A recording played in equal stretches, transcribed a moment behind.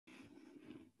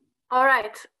All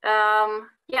right.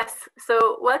 Yes.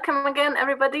 So welcome again,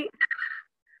 everybody.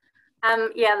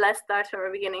 Yeah, let's start from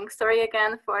the beginning. Sorry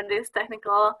again for this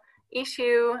technical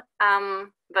issue,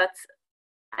 but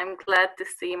I'm glad to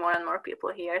see more and more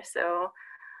people here.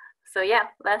 So yeah,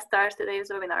 let's start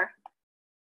today's webinar.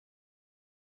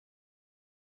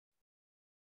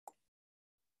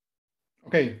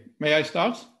 Okay, may I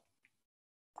start?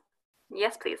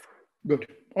 Yes, please. Good.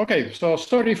 Okay, so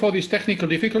sorry for these technical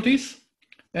difficulties.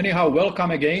 Anyhow,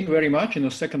 welcome again very much in the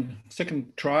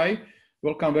second try.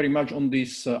 Welcome very much on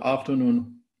this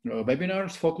afternoon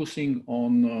webinars focusing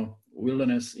on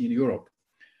wilderness in Europe.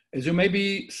 As you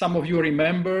maybe some of you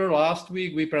remember, last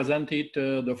week we presented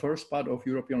the first part of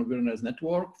European Wilderness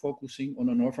Network, focusing on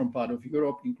the northern part of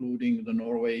Europe, including the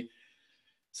Norway,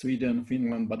 Sweden,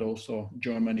 Finland, but also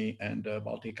Germany and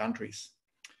Baltic countries.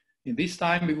 In this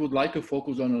time, we would like to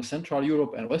focus on Central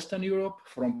Europe and Western Europe,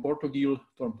 from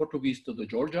Portuguese to the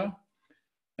Georgia.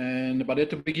 But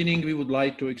at the beginning, we would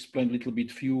like to explain a little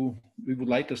bit we would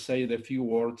like to say a few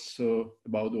words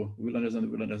about the Wilderness and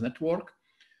the Wilderness Network,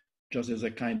 just as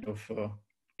a kind of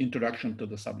introduction to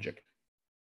the subject.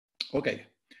 Okay,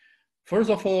 first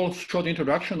of all, short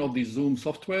introduction of the Zoom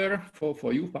software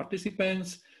for you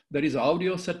participants. There is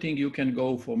audio setting. You can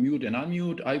go for mute and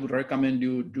unmute. I would recommend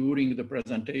you during the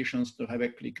presentations to have a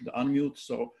click the unmute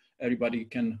so everybody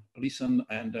can listen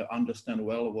and understand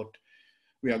well what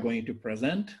we are going to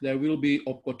present. There will be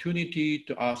opportunity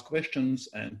to ask questions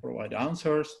and provide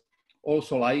answers.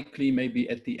 Also likely maybe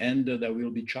at the end there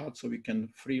will be chat so we can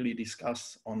freely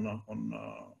discuss on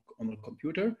the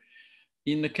computer.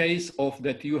 In the case of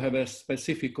that you have a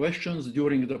specific questions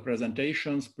during the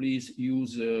presentations, please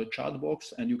use the chat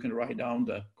box and you can write down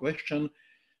the question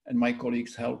and my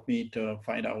colleagues help me to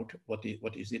find out what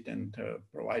is it and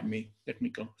provide me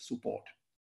technical support.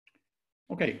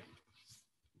 Okay.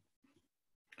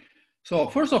 So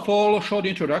first of all, short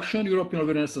introduction, European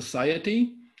Wilderness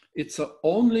Society. It's the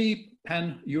only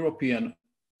pan-European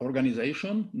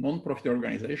organization, non-profit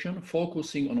organization,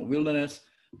 focusing on wilderness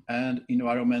and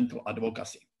environmental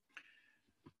advocacy.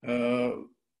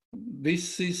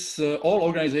 This is all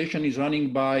organization is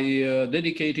running by a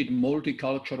dedicated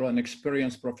multicultural and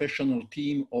experienced professional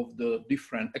team of the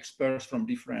different experts from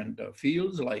different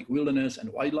fields like wilderness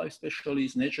and wildlife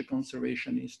specialists, nature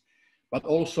conservationists, but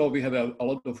also we have a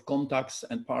lot of contacts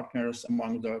and partners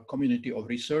among the community of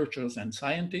researchers and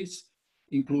scientists,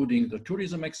 including the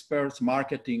tourism experts,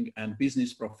 marketing and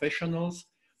business professionals,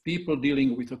 people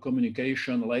dealing with the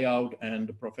communication, layout,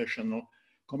 and professional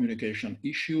communication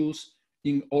issues,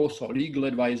 in also legal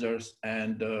advisors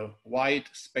and a wide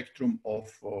spectrum of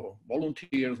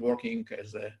volunteers working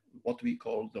as what we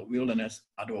call the wilderness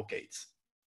advocates.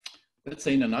 Let's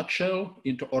say in a nutshell,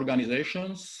 into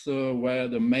organizations where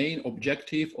the main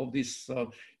objective of this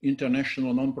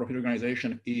international non-profit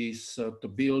organization is to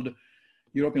build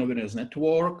European Wilderness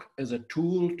Network as a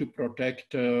tool to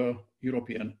protect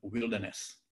European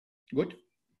wilderness. Good.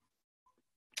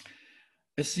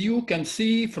 As you can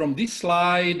see from this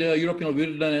slide, European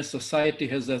Wilderness Society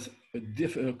has a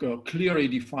clearly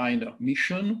defined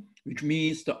mission, which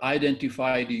means to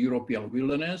identify the European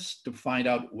wilderness, to find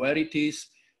out where it is,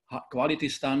 quality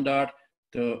standard,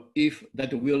 if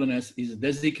that wilderness is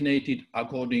designated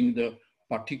according to the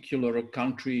particular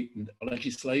country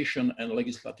legislation and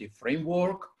legislative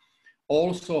framework.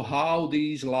 Also how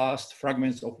these last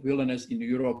fragments of wilderness in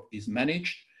Europe is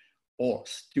managed, or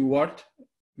steward,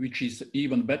 which is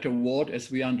even better word as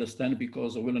we understand,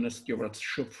 because the wilderness stewards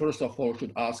should first of all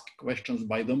should ask questions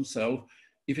by themselves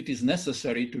if it is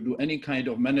necessary to do any kind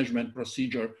of management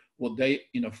procedure, what they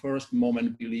in a first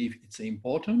moment believe it's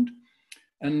important.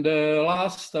 And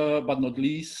last but not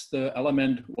least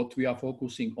element, what we are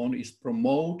focusing on is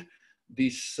promote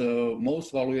these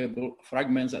most valuable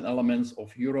fragments and elements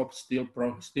of Europe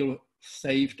still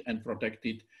saved and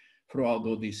protected throughout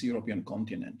this European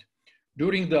continent.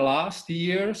 During the last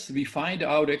years, we find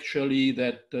out actually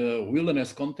that the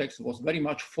wilderness context was very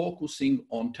much focusing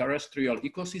on terrestrial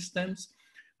ecosystems,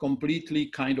 completely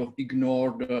kind of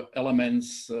ignored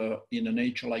elements in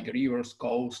nature like rivers,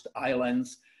 coast,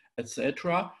 islands,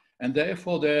 etc. And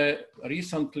therefore there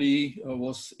recently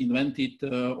was invented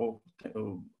or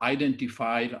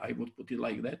identified, I would put it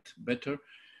like that better,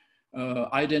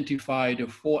 identified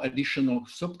 4 additional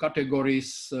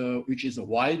subcategories, which is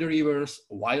wild rivers,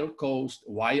 wild coast,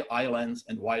 wild islands,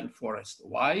 and wild forest.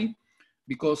 Why?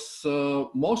 Because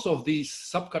most of these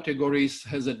subcategories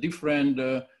has a different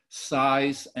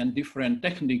size and different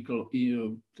technical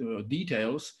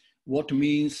details, what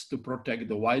means to protect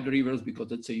the wild rivers,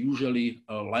 because it's usually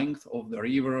a length of the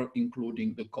river,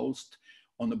 including the coast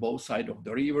on the both sides of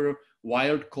the river.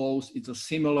 Wild coast is a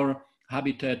similar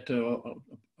habitat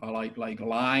like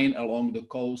line along the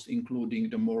coast, including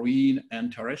the marine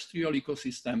and terrestrial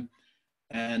ecosystem.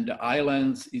 And the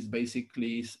islands is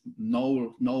basically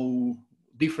no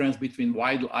difference between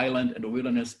wild island and the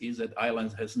wilderness is that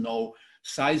islands has no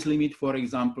size limit, for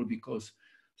example, because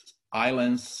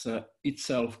islands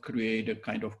itself create a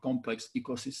kind of complex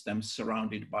ecosystem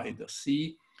surrounded by the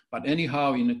sea. But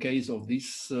anyhow, in the case of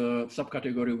this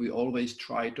subcategory, we always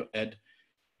try to add,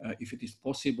 if it is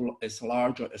possible, as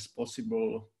large as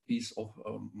possible piece of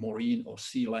marine or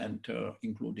sea land,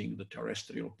 including the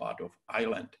terrestrial part of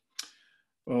island.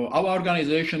 Our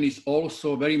organization is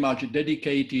also very much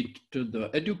dedicated to the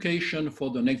education for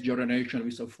the next generation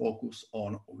with a focus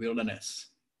on wilderness.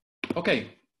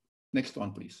 Okay, next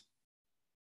one, please.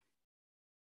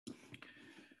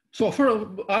 So first,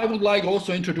 I would like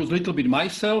also introduce a little bit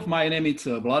myself. My name is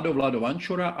Vlado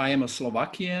Vančura. I am a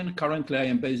Slovakian. Currently, I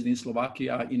am based in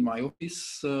Slovakia in my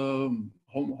office,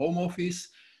 home office.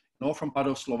 Northern part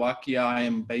of Slovakia, I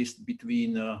am based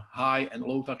between high and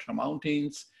low Tatra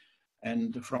mountains.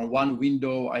 And from one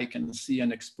window, I can see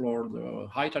and explore the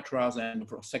high Tatras, and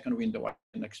from a second window, I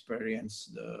can experience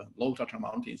the low Tatra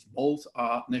mountains. Both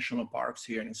are national parks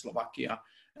here in Slovakia,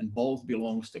 and both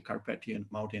belongs to the Carpathian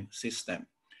mountain system.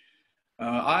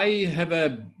 I have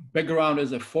a background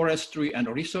as a forestry and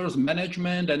resource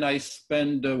management, and I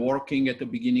spent working at the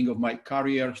beginning of my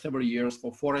career several years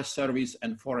for Forest Service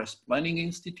and Forest Planning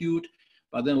Institute.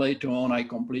 But then later on, I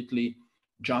completely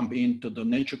jump into the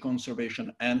nature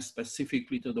conservation and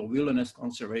specifically to the wilderness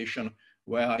conservation,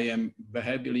 where I am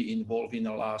heavily involved in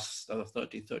the last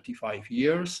 30-35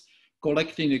 years,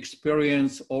 collecting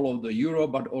experience all over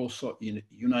Europe, but also in the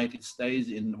United States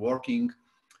in working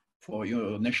for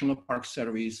National Park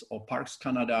Service or Parks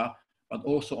Canada, but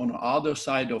also on the other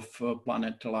side of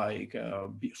planet like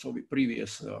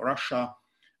previous Russia,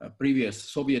 previous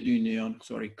Soviet Union,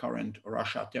 current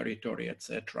Russia territory,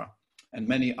 etc., and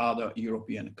many other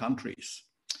European countries.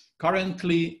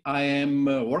 Currently, I am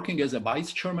working as a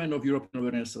vice chairman of European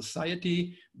Wilderness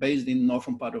Society based in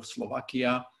northern part of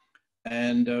Slovakia.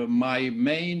 And my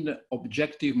main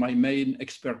objective, my main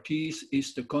expertise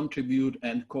is to contribute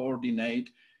and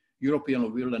coordinate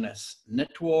European Wilderness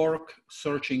Network,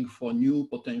 searching for new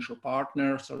potential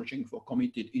partners, searching for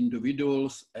committed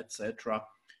individuals, etc.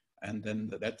 And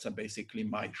then that's basically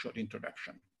my short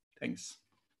introduction. Thanks.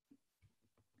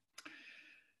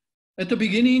 At the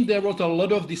beginning, there was a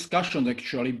lot of discussion,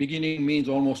 actually. Beginning means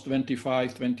almost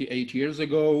 25, 28 years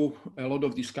ago, a lot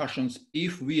of discussions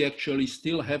if we actually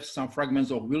still have some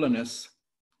fragments of wilderness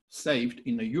saved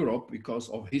in Europe because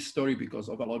of history, because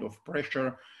of a lot of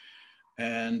pressure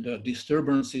and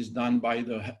disturbances done by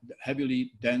the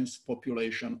heavily dense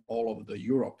population all over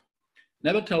Europe.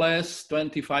 Nevertheless,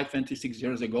 25, 26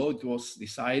 years ago, it was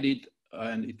decided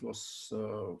and it was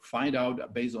found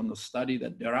out based on the study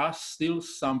that there are still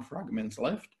some fragments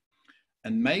left,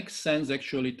 and makes sense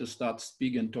actually to start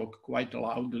speak and talk quite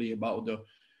loudly about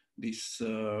this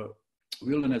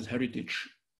wilderness heritage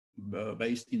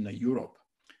based in Europe.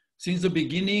 Since the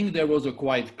beginning, there was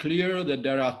quite clear that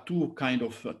there are two kind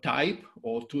of type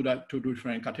or two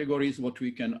different categories, what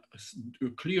we can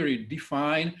clearly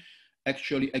define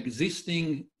actually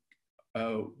existing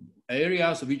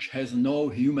areas which has no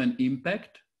human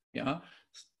impact,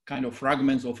 kind of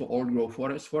fragments of old growth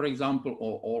forest, for example,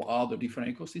 or all other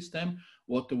different ecosystem,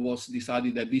 what was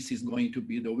decided that this is going to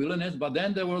be the wilderness. But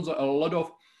then there was a lot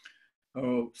of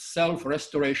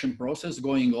self-restoration process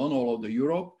going on all over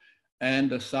Europe, and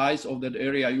the size of that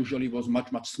area usually was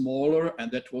much, much smaller,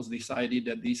 and that was decided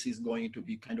that this is going to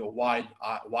be kind of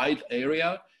wide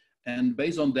area. And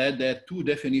based on that, there two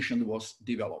definitions was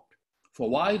developed. For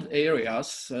wild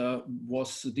areas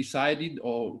was decided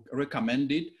or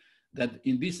recommended that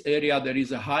in this area there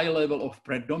is a high level of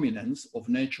predominance of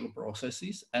natural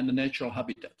processes and natural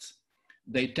habitats.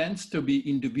 They tend to be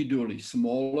individually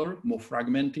smaller, more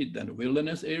fragmented than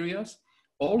wilderness areas,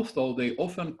 although they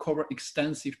often cover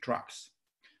extensive tracts.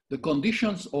 The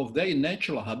conditions of their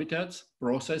natural habitats,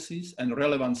 processes, and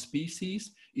relevant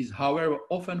species is, however,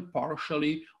 often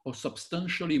partially or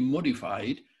substantially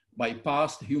modified by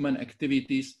past human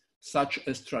activities, such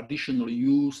as traditional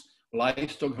use,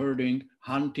 livestock herding,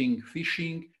 hunting,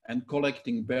 fishing, and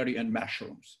collecting berry and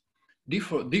mushrooms.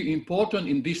 The important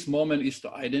in this moment is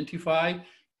to identify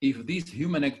if these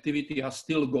human activities are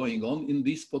still going on in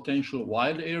these potential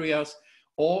wild areas,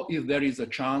 or if there is a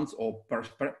chance or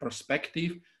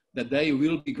perspective that they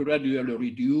will be gradually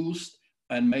reduced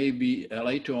and maybe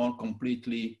later on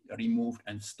completely removed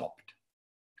and stopped.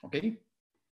 Okay?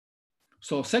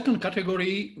 So second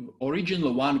category,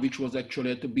 original one, which was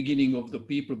actually at the beginning of the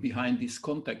people behind this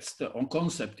context on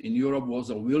concept in Europe,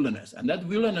 was a wilderness. And that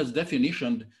wilderness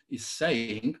definition is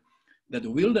saying that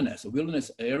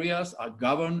wilderness areas are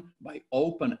governed by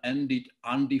open-ended,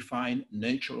 undefined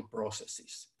natural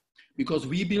processes. Because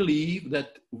we believe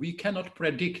that we cannot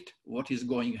predict what is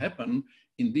going to happen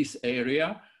in this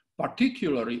area,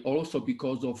 particularly also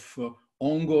because of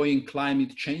ongoing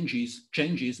climate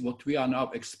changes what we are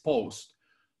now exposed.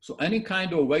 So any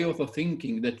kind of way of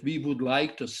thinking that we would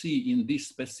like to see in this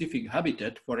specific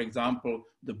habitat, for example,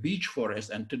 the beech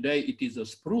forest, and today it is a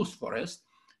spruce forest,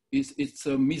 it's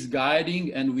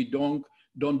misguiding, and we don't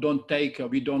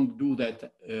do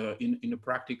that in a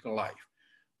practical life.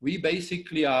 We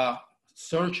basically are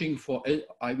searching for,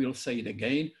 I will say it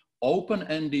again,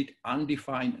 open-ended,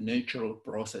 undefined natural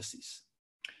processes.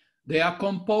 They are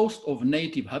composed of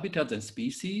native habitats and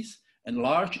species and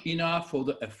large enough for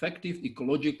the effective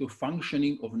ecological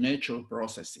functioning of natural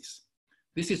processes.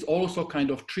 This is also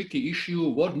kind of tricky issue.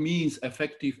 What means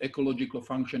effective ecological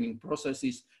functioning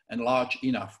processes and large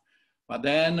enough? But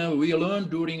then we learned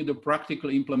during the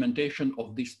practical implementation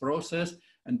of this process,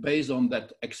 and based on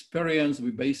that experience,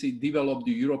 we basically developed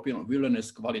the European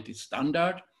Wilderness Quality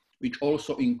Standard, which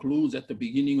also includes at the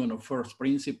beginning on a first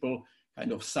principle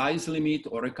kind of size limit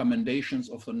or recommendations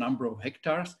of the number of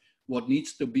hectares, what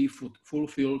needs to be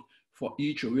fulfilled for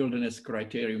each wilderness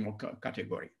criterion or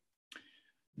category.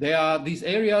 These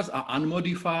areas are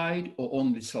unmodified or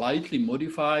only slightly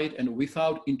modified and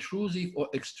without intrusive or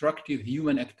extractive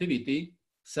human activity,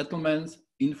 settlements,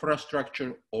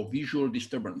 infrastructure, or visual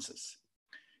disturbances.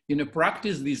 In a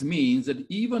practice, this means that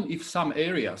even if some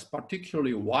areas,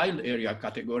 particularly wild area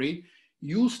category,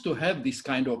 used to have this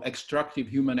kind of extractive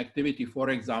human activity,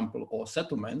 for example, or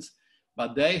settlements,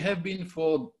 but they have been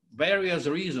for various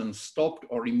reasons stopped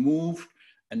or removed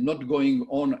and not going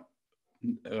on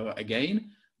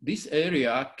again, this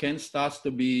area can start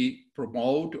to be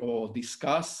promoted or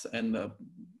discussed and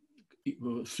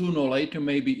sooner or later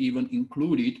maybe even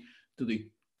included to the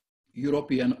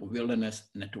European Wilderness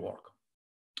Network.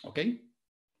 Okay.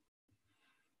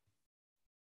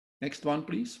 Next one,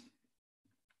 please.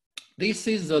 This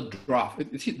is a draft.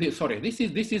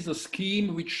 This is a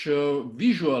scheme which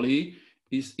visually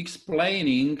is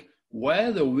explaining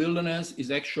where the wilderness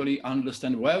is actually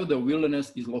where the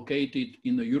wilderness is located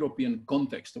in the European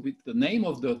context. With the name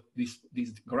of this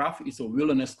graph is a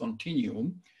wilderness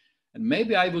continuum. And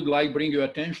maybe I would like bring your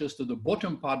attention to the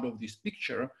bottom part of this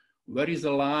picture, where is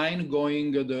a line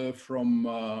going from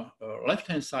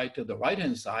left-hand side to the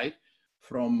right-hand side,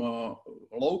 from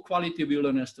low quality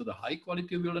wilderness to the high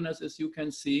quality wilderness, as you can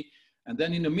see. And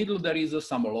then in the middle, there is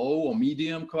some low or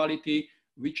medium quality,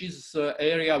 which is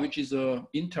area, which is an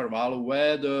interval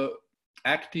where the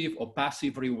active or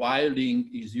passive rewilding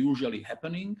is usually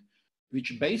happening,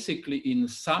 which basically in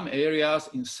some areas,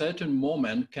 in certain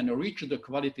moment can reach the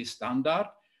quality standard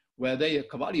where they are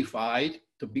qualified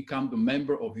to become the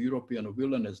member of European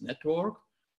Wilderness Network,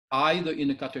 either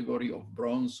in a category of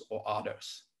bronze or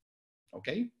others.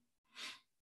 Okay.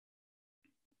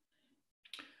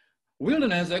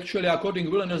 Wilderness, actually, according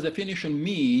to wilderness definition,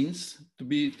 means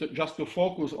just to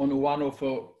focus on one of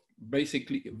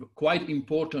basically quite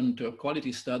important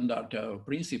quality standard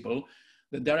principle,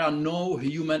 that there are no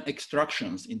human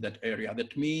extractions in that area.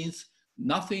 That means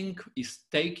nothing is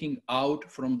taken out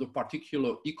from the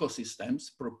particular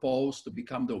ecosystems proposed to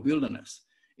become the wilderness.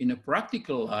 In a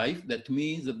practical life, that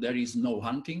means that there is no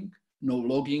hunting, no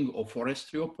logging or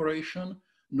forestry operation,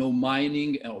 no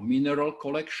mining or mineral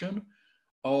collection,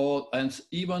 and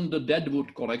even the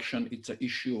deadwood collection, it's an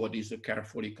issue what is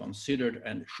carefully considered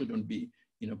and shouldn't be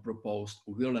in a proposed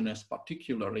wilderness,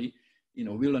 particularly in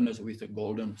a wilderness with a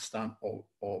golden standard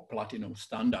or platinum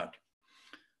standard.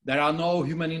 There are no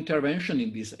human intervention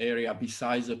in this area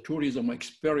besides the tourism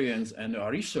experience and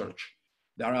research.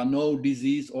 There are no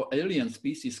disease or alien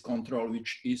species control,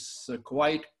 which is a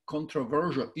quite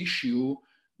controversial issue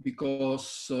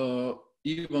because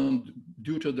even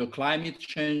due to the climate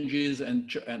changes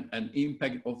and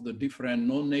impact of the different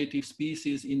non-native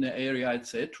species in the area,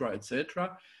 etc.,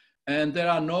 etc. And there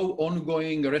are no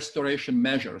ongoing restoration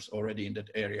measures already in that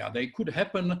area. They could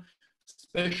happen,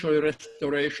 especially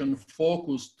restoration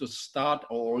focused to start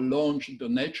or launch the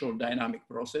natural dynamic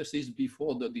processes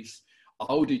before this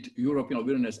audit, European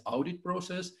Wilderness audit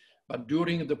process. But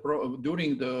during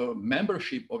the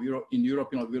membership of in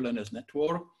European Wilderness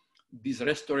Network, these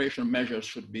restoration measures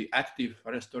should be active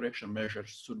restoration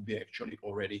measures should be actually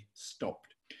already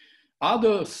stopped.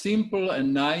 Other simple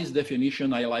and nice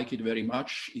definition, I like it very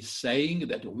much, is saying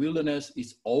that wilderness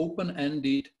is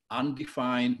open-ended,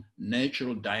 undefined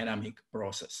natural dynamic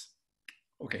process.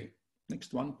 Okay,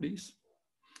 next one, please.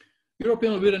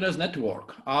 European Wilderness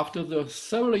Network. After the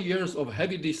several years of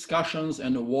heavy discussions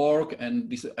and work and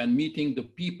meeting the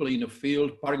people in the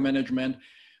field, park management,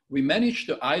 we managed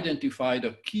to identify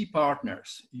the key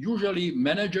partners, usually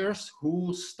managers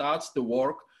who starts the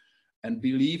work and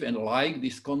believe and like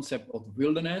this concept of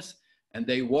wilderness. And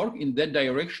they work in that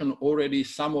direction already,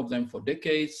 some of them for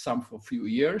decades, some for a few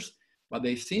years, but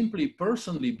they simply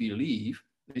personally believe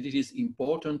that it is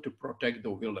important to protect the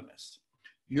wilderness.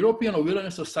 European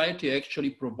Wilderness Society actually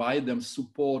provide them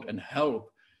support and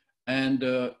help. And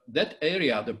that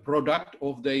area, the product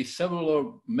of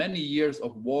the many years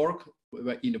of work,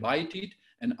 were invited,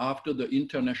 and after the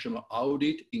international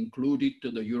audit, included to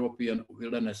the European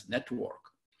Wilderness Network.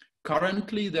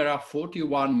 Currently, there are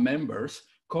 41 members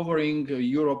covering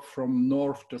Europe from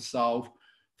north to south,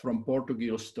 from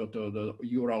Portugal to the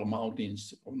Ural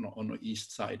Mountains on the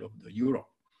east side of the Europe.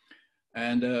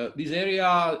 And these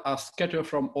areas are scattered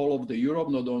from all over the Europe,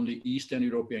 not only Eastern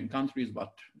European countries,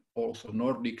 but also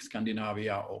Nordic,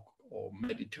 Scandinavia, or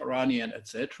Mediterranean,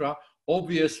 etc.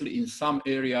 Obviously, in some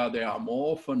areas, they are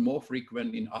more often, more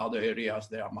frequent. In other areas,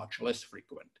 they are much less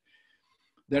frequent.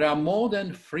 There are more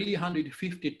than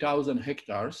 350,000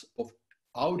 hectares of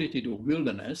audited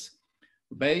wilderness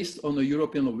based on the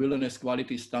European Wilderness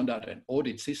Quality Standard and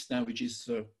Audit System, which is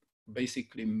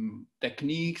basically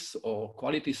techniques or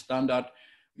quality standard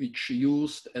which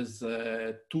used as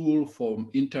a tool for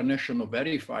international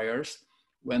verifiers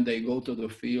when they go to the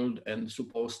field and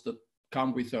supposed to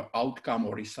come with an outcome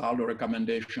or result or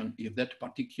recommendation if that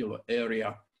particular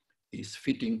area is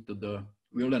fitting to the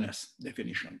wilderness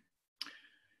definition.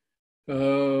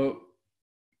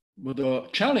 But the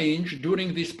challenge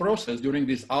during this process, during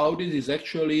this audit, is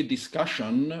actually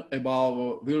discussion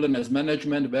about wilderness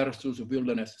management versus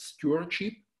wilderness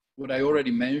stewardship, what I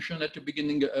already mentioned at the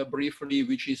beginning briefly,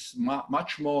 which is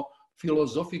much more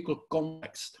philosophical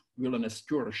context, wilderness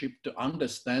stewardship, to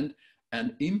understand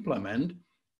and implement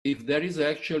if there is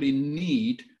actually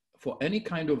need for any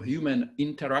kind of human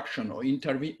interaction or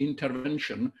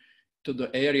intervention to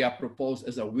the area proposed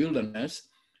as a wilderness,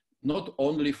 not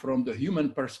only from the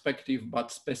human perspective,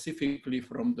 but specifically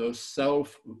from the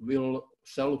self-will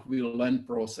land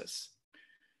process.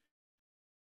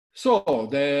 So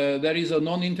there is a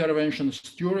non-intervention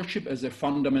stewardship as a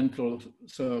fundamental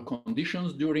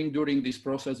conditions during this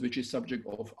process, which is subject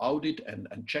of audit and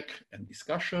check and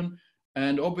discussion.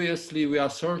 And obviously we are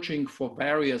searching for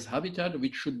various habitat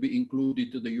which should be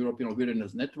included to the European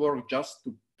Wilderness Network, just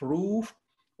to prove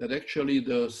that actually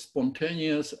the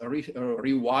spontaneous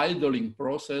rewilding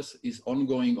process is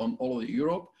ongoing on all of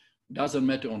Europe. Doesn't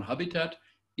matter on habitat,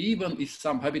 even if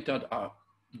some habitat are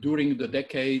during the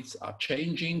decades are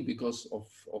changing because of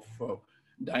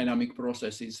dynamic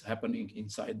processes happening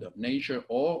inside the nature,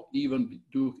 or even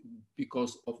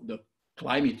because of the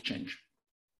climate change,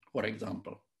 for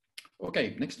example.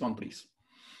 Okay, next one, please.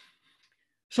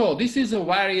 So this is a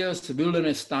various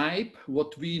wilderness type,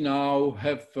 what we now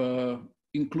have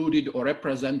included or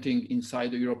representing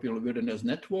inside the European Wilderness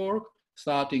Network.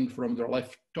 Starting from the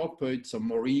left top, it's a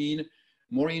marine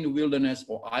wilderness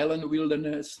or island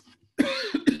wilderness.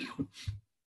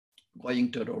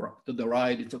 Going to the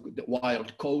right, it's the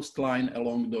wild coastline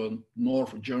along the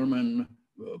North German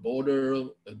border,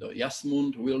 the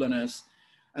Jasmund wilderness.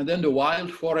 And then the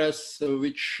wild forests,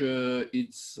 which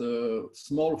it's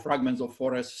small fragments of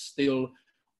forest still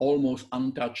almost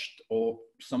untouched, or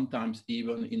sometimes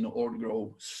even in old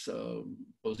growth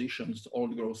positions,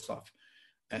 old growth stuff.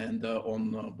 And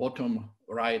on the bottom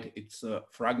right, it's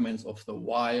fragments of the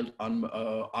wild,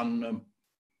 uncontrolled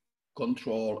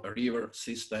river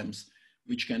systems,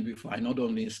 which can be found not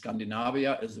only in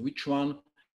Scandinavia, as which one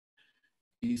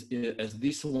is as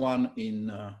this one in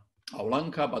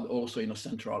Aulanka, but also in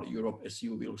Central Europe, as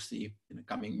you will see in the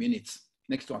coming minutes.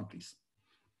 Next one, please.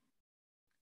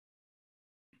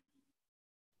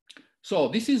 So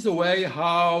this is the way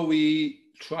how we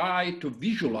try to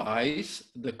visualize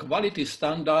the quality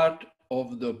standard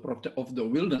of the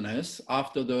wilderness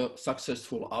after the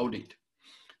successful audit.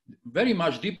 Very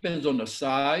much depends on the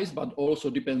size, but also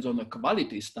depends on the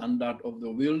quality standard of the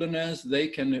wilderness. They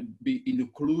can be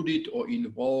included or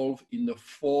involved in the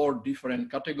 4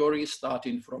 different categories,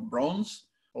 starting from bronze,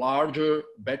 larger,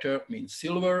 better means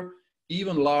silver,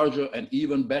 even larger and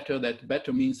even better, that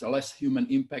better means less human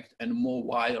impact and more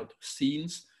wild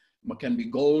scenes. It can be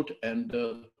gold, and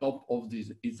the top of this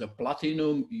is a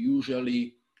platinum,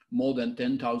 usually more than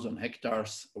 10,000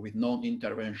 hectares with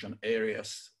non-intervention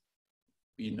areas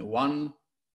in one,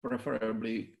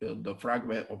 preferably the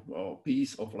fragment or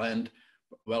piece of land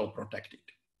well protected.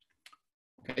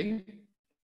 Okay.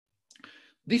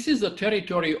 This is the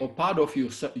territory or part of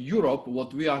Europe,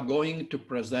 what we are going to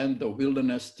present the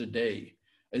wilderness today.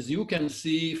 As you can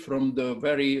see from the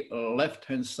very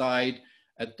left-hand side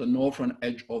at the northern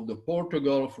edge of the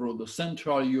Portugal, through the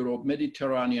Central Europe,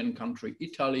 Mediterranean country,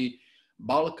 Italy,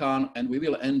 Balkan, and we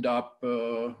will end up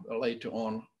later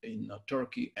on in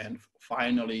Turkey and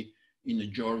finally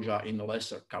in Georgia in the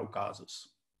Lesser Caucasus.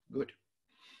 Good.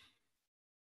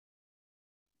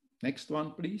 Next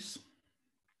one, please.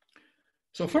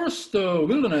 So first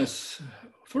wilderness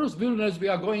we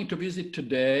are going to visit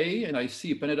today, and I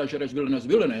see Peneda Geres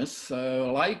wilderness.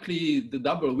 Likely the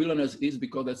double wilderness is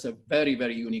because that's a very,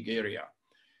 very unique area.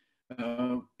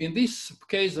 In this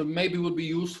case, maybe it would be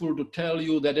useful to tell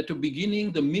you that at the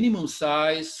beginning, the minimum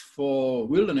size for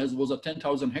wilderness was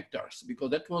 10,000 hectares, because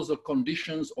that was the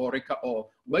conditions or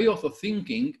way of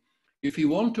thinking. If you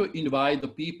want to invite the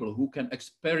people who can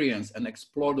experience and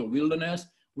explore the wilderness,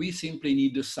 we simply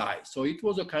need the size. So it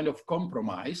was a kind of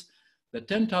compromise. The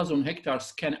 10,000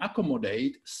 hectares can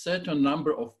accommodate certain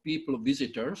number of people,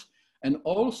 visitors, and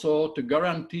also to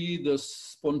guarantee the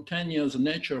spontaneous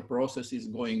nature processes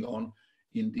going on,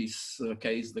 in this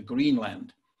case, the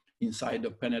Greenland, inside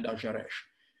the Peneda Geres.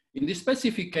 In this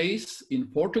specific case, in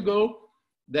Portugal,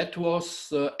 that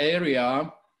was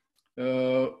area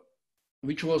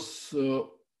which was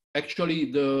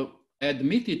actually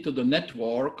admitted to the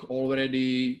network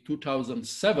already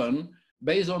 2007,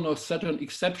 based on a certain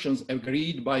exceptions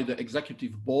agreed by the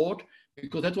executive board,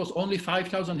 because that was only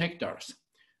 5,000 hectares.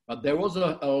 But there was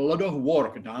a lot of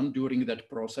work done during that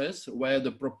process, where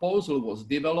the proposal was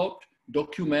developed,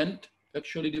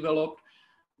 actually developed,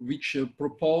 which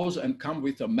propose and come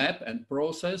with a map and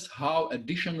process how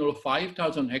additional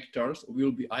 5,000 hectares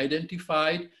will be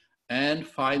identified and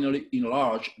finally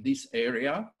enlarge this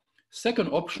area. Second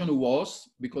option was,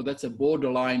 because that's a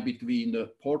borderline between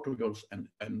Portugal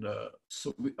and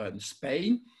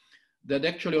Spain, that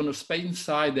actually on the Spain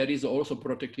side, there is also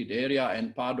protected area,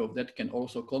 and part of that can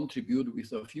also contribute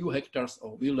with a few hectares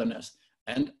of wilderness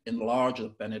and enlarge the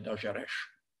Peneda Geres.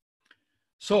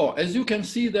 So as you can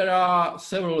see, there are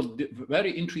several very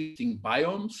interesting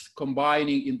biomes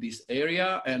combining in this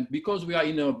area. And because we are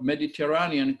in a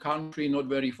Mediterranean country, not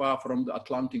very far from the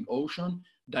Atlantic Ocean,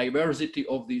 diversity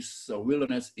of this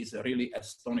wilderness is really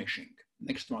astonishing.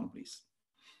 Next one, please.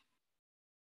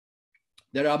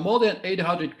 There are more than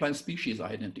 800 plant species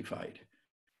identified.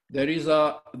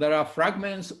 There are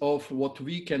fragments of what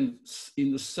we can,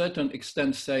 in a certain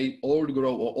extent, say old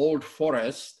growth or old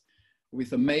forest,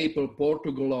 with a maple,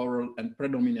 Portugal laurel, and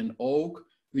predominant oak,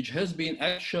 which has been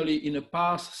actually in the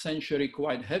past century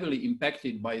quite heavily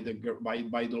impacted by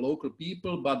the local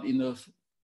people, but in the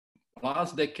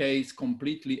last decades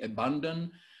completely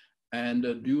abandoned,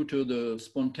 and due to the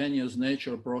spontaneous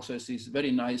nature processes,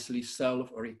 very nicely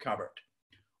self-recovered.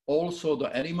 Also,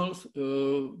 the animals,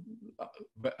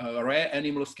 rare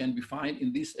animals can be found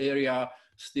in this area,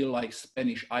 still like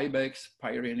Spanish ibex,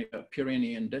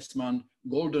 Pyrenean desmond,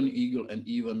 golden eagle, and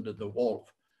even the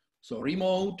wolf. So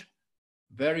remote,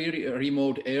 very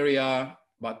remote area,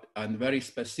 and very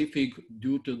specific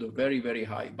due to the very, very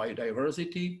high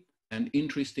biodiversity and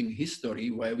interesting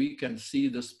history, where we can see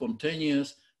the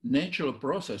spontaneous natural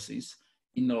processes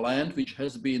in a land which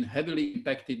has been heavily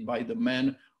impacted by the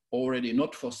man already,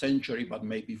 not for century, but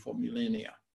maybe for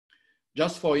millennia.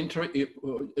 Just for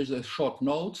as a short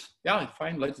notes, yeah,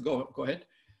 fine, let's go ahead.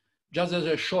 Just as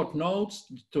a short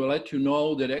notes to let you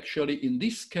know that actually in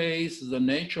this case, the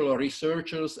natural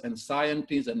researchers and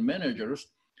scientists and managers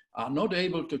are not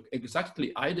able to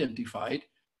exactly identify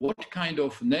what kind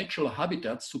of natural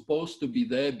habitats supposed to be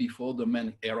there before the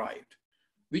man arrived,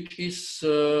 which is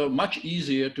much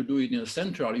easier to do it in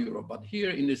Central Europe, but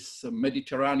here in this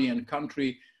Mediterranean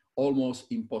country,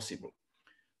 almost impossible.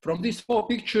 From these 4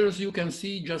 pictures, you can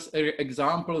see just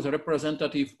examples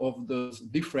representative of the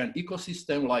different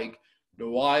ecosystem, like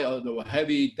the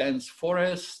heavy dense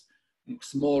forest,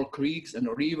 small creeks and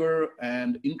a river,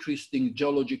 and interesting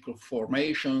geological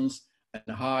formations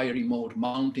and high remote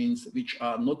mountains, which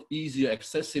are not easily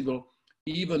accessible.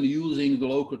 Even using the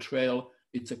local trail,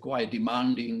 it's a quite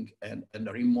demanding and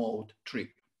a remote trip.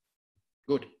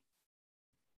 Good.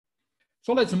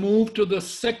 So let's move to the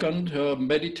second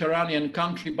Mediterranean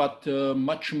country, but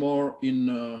much more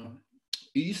in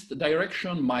east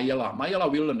direction, Majella. Majella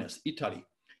wilderness, Italy.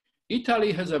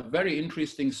 Italy has a very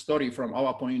interesting story from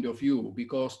our point of view,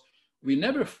 because we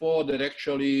never thought that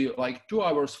actually like 2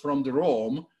 hours from the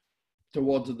Rome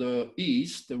towards the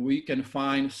east, we can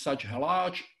find such a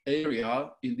large area,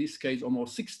 in this case,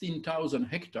 almost 16,000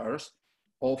 hectares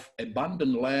of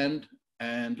abandoned land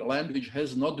and land which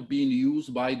has not been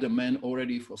used by the men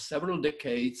already for several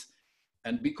decades.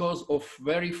 And because of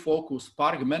very focused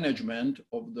park management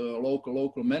of the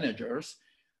local managers,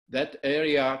 that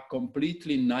area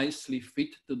completely nicely fit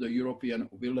to the European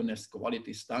wilderness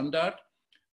quality standard.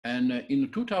 And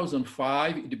in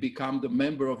 2005, it became the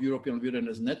member of European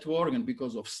Wilderness Network, and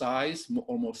because of size,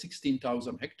 almost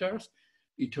 16,000 hectares,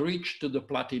 it reached the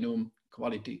platinum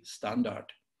quality standard.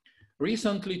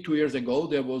 Recently, 2 years ago,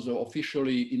 there was an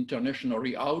officially international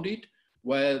re-audit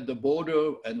where the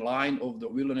border and line of the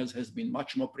wilderness has been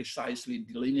much more precisely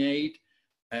delineated,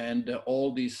 and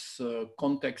all this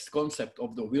concept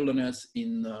of the wilderness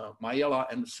in Majella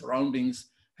and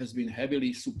surroundings has been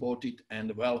heavily supported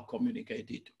and well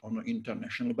communicated on an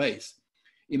international base.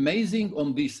 Amazing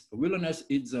on this wilderness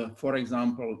is, for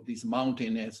example, this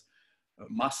mountainous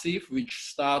massif,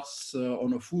 which starts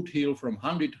on a foothill from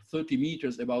 130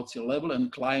 meters above sea level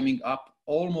and climbing up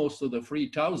almost to the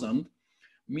 3,000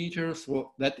 meters.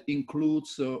 That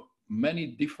includes many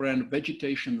different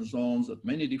vegetation zones,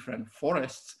 many different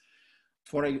forests.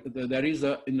 There is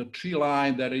in the tree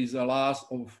line, there is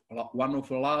one of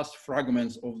the last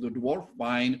fragments of the dwarf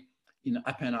pine in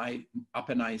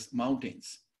Apennine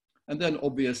mountains. And then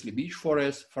obviously beech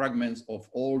forest, fragments of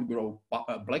old growth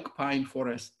black pine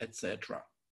forest, etc.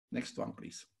 Next one,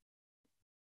 please.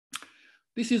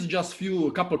 This is just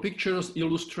a couple pictures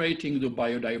illustrating the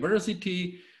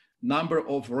biodiversity, number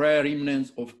of rare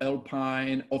remnants of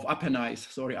Apennine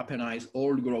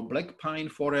old growth black pine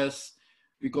forests,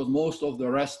 because most of the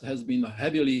rest has been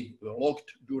heavily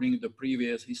logged during the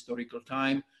previous historical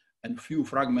time, and few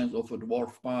fragments of a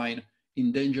dwarf pine,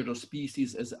 endangered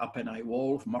species as Apennine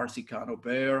wolf, Marsicano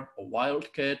bear, or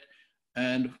wildcat,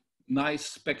 and nice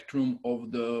spectrum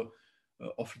of the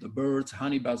birds,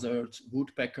 honey buzzards,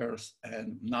 woodpeckers,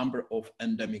 and number of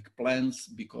endemic plants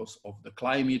because of the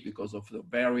climate, because of the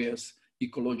various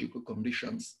ecological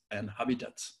conditions and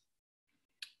habitats.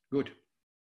 Good.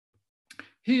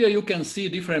 Here you can see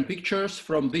different pictures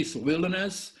from this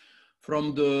wilderness.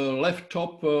 From the left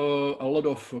top, a lot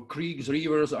of creeks,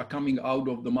 rivers are coming out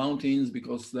of the mountains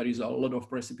because there is a lot of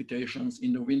precipitations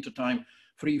in the wintertime,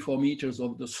 3-4 meters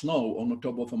of the snow on the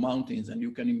top of the mountains. And you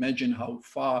can imagine how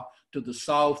far to the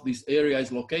south this area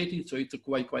is located. So it's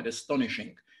quite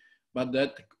astonishing. But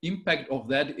that impact of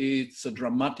that is a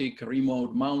dramatic,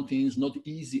 remote mountains, not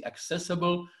easy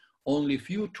accessible. Only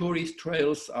few tourist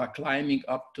trails are climbing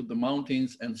up to the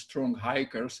mountains, and strong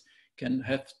hikers can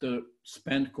have to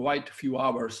spend quite a few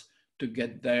hours to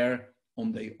get there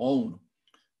on their own.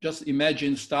 Just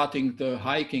imagine starting the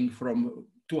hiking from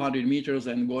 200 meters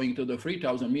and going to the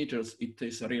 3,000 meters. It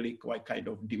is really quite kind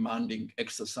of demanding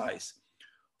exercise.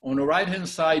 On the right-hand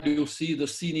side, you see the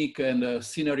scenic and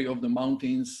scenery of the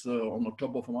mountains on the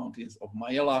top of the mountains of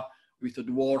Majella with a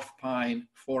dwarf pine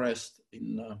forest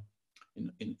in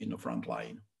the front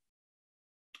line.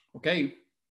 Okay.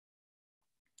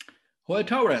 Hohe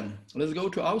Tauern, let's go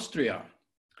to Austria.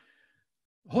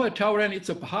 Hohe Tauern, it's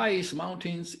the highest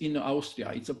mountains in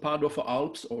Austria. It's a part of the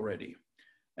Alps already.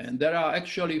 And there are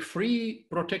actually 3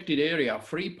 protected areas,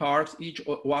 3 parks. Each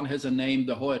one has a name,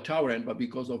 the Hohe Tauern, but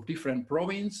because of different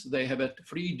province, they have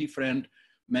 3 different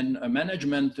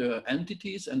management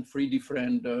entities and 3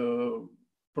 different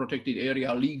protected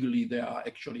areas legally they are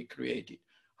actually created.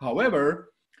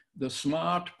 However, the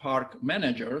smart park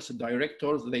managers,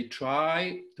 directors, they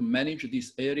try to manage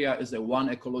this area as a one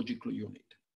ecological unit.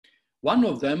 One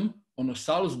of them on the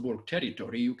Salzburg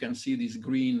territory, you can see this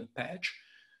green patch,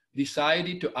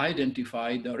 decided to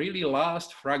identify the really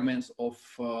last fragments of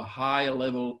high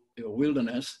level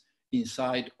wilderness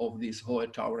inside of this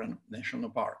Hohe Tauern National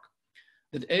Park.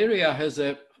 That area has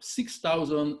a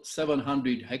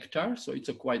 6,700 hectares, so it's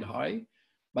a quite high,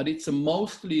 but it's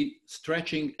mostly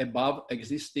stretching above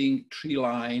existing tree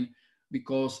line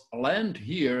because land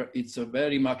here, it's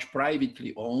very much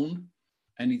privately owned,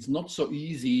 and it's not so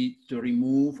easy to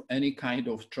remove any kind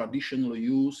of traditional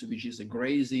use, which is a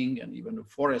grazing and even a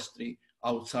forestry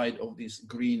outside of these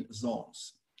green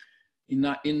zones.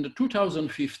 In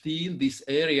 2015, this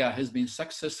area has been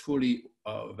successfully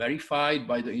verified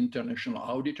by the international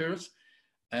auditors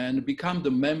and become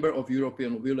the member of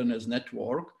European Wilderness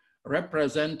Network,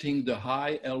 representing the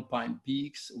high alpine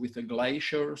peaks with the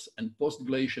glaciers and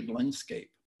post-glacial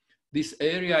landscape. This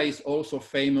area is also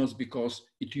famous because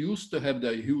it used to have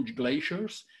the huge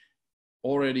glaciers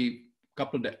already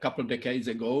couple decades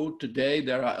ago. Today,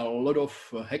 there are a lot of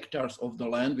hectares of the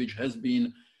land which has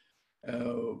been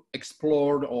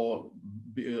explored, or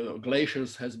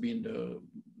glaciers has been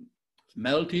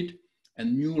melted,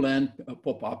 and new land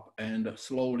pop up and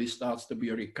slowly starts to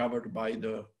be recovered by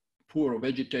the poor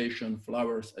vegetation,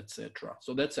 flowers, etc.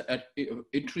 So that's an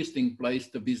interesting place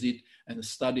to visit and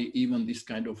study even this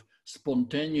kind of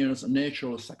spontaneous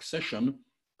natural succession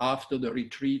after the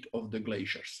retreat of the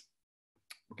glaciers.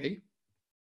 Okay.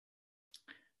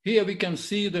 Here we can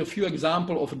see the few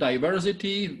examples of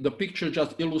diversity. The picture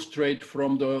just illustrates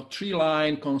from the tree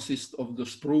line consists of the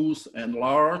spruce and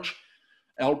larch,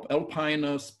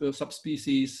 alpine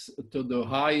subspecies to the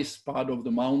highest part of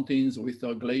the mountains with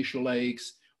glacial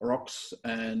lakes, rocks,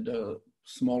 and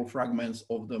small fragments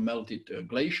of the melted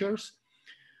glaciers.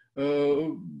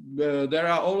 There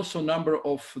are also a number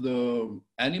of the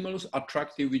animals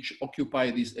attractive which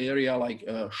occupy this area, like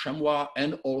chamois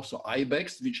and also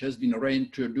ibex, which has been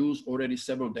reintroduced already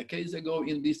several decades ago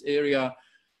in this area.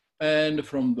 And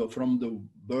from the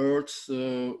birds,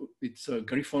 it's a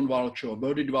griffon vulture,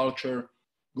 birded vulture,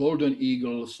 golden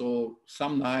eagle. So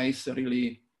some nice,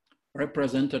 really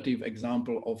representative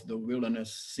example of the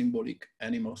wilderness symbolic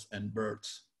animals and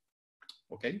birds.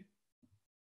 Okay.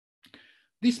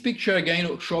 This picture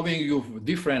again showing you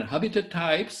different habitat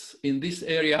types in this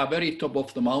area, very top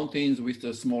of the mountains with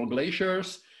the small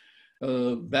glaciers,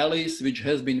 valleys which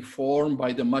has been formed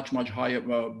by the much higher,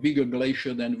 bigger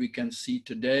glacier than we can see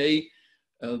today,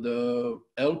 the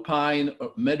alpine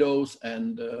meadows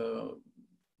and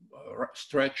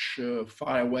stretch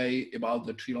far away about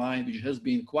the tree line, which has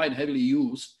been quite heavily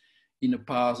used in the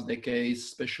past decades,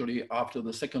 especially after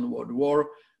the Second World War.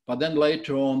 But then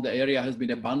later on, the area has been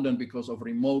abandoned because of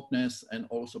remoteness and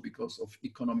also because of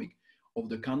economic of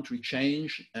the country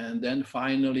change. And then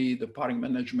finally, the park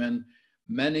management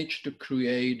managed to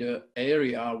create an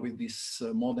area with this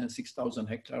more than 6,000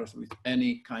 hectares with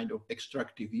any kind of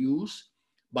extractive use,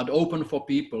 but open for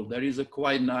people. There is a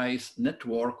quite nice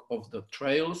network of the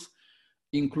trails,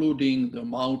 including the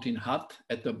mountain hut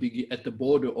at the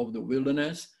border of the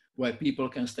wilderness, where people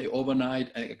can stay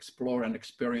overnight and explore and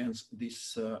experience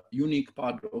this unique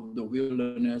part of the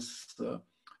wilderness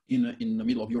in the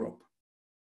middle of Europe.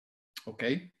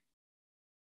 Okay.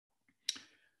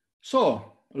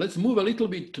 So let's move a little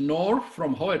bit north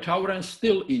from Hohe Tauern,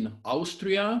 still in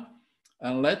Austria,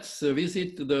 and let's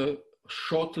visit the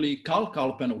shortly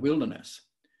Kalkalpen wilderness.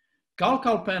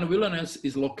 Kalkalpen wilderness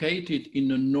is located in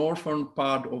the northern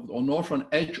part of, or northern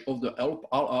edge of the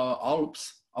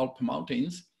Alp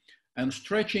mountains, and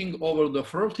stretching over the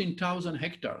 13,000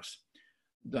 hectares.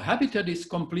 The habitat is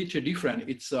completely different.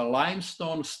 It's a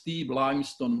limestone, steep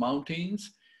limestone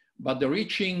mountains, but they're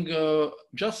reaching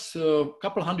just a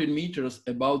couple hundred meters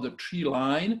above the tree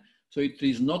line. So it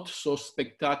is not so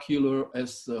spectacular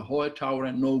as Hohe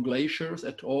Tauern, no glaciers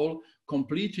at all,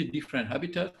 completely different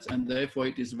habitats, and therefore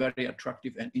it is very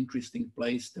attractive and interesting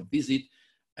place to visit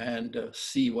and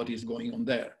see what is going on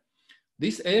there.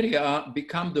 This area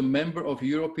became the member of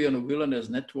European Wilderness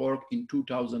Network in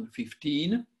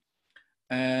 2015.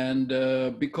 And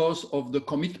because of the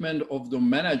commitment of the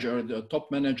manager, the top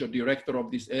manager, director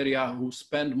of this area, who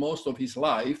spent most of his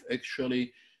life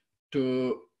actually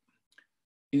to,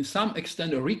 in some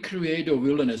extent, recreate a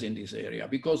wilderness in this area.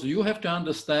 Because you have to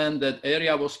understand that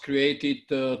area was created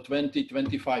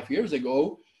 25 years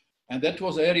ago. And that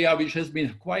was area which has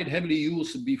been quite heavily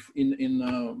used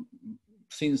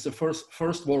since the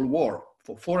First World War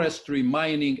for forestry,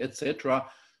 mining, etc.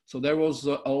 So there was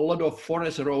a lot of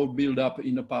forest road build up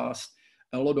in the past,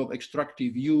 a lot of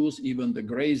extractive use, even the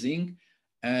grazing.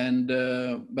 And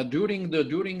but during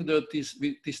this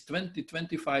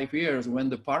 25 years when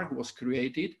the park was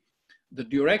created, the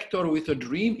director, with a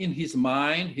dream in his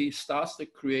mind, he starts to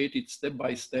create it step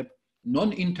by step,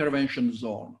 non-intervention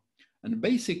zone. And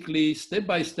basically, step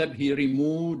by step, he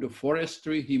removed the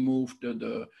forestry, he moved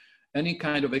any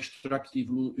kind of extractive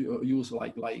use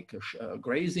like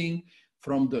grazing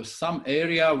from some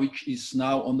area which is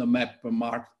now on the map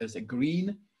marked as a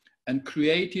green, and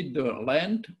created the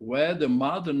land where the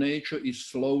mother nature is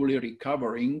slowly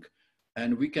recovering.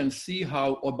 And we can see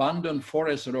how abandoned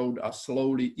forest roads are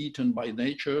slowly eaten by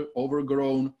nature,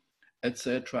 overgrown,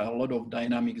 etc. A lot of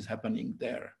dynamics happening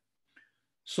there.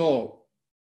 So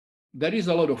there is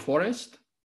a lot of forest,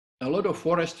 a lot of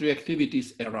forestry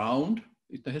activities around,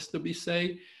 it has to be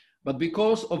said, but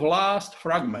because of last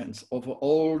fragments of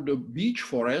all the beech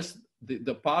forest,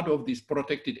 the part of this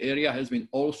protected area has been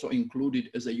also included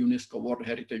as a UNESCO World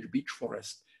Heritage beech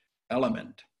forest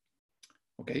element.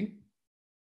 Okay.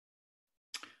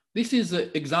 This is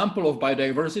an example of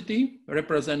biodiversity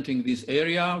representing this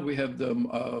area. We have the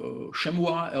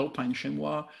chamois, alpine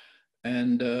chamois,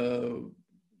 and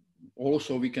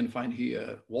also we can find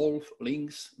here wolf,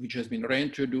 lynx, which has been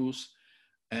reintroduced,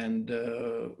 and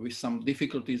with some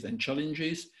difficulties and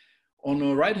challenges. On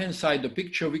the right-hand side, the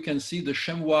picture, we can see the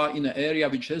chamois in an area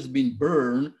which has been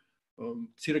burned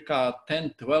circa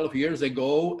 10, 12 years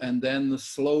ago, and then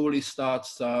slowly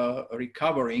starts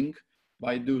recovering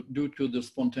due to the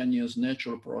spontaneous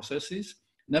natural processes.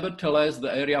 Nevertheless,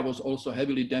 the area was also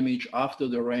heavily damaged after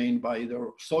the rain by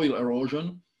the soil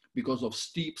erosion because of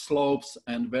steep slopes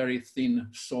and very thin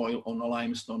soil on a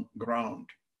limestone ground.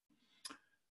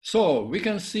 So we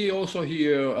can see also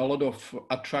here a lot of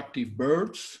attractive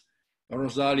birds,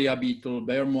 Rosalia beetle,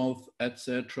 bear moth,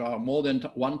 etc. More than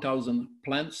 1,000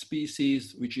 plant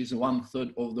species, which is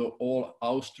 1/3 of the all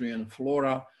Austrian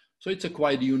flora. So it's a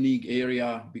quite unique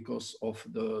area because of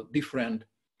the different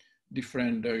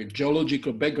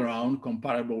geological background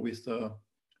comparable with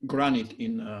granite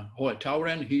in Hohe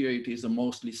Tauern. Here it is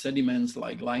mostly sediments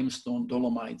like limestone,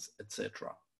 dolomites,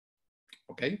 etc.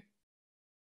 Okay.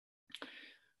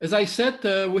 As I said,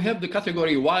 we have the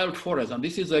category wild forest, and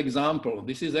this is an example.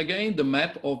 This is again the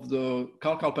map of the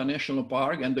Kalkalpen National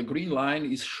Park, and the green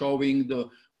line is showing the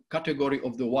category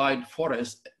of the wild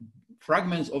forest,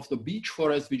 fragments of the beech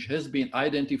forest which has been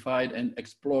identified and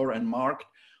explored and marked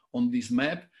on this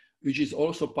map, which is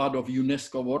also part of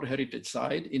UNESCO World Heritage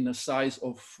Site in a size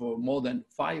of more than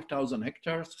 5,000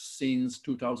 hectares since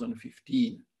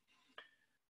 2015.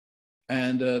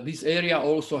 And this area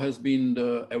also has been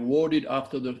awarded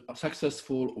after the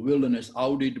successful wilderness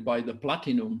audit by the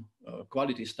Platinum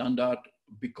quality standard,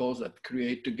 because it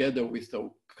created together with the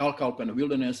Kalkalpen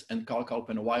Wilderness and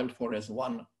Kalkalpen Wild Forest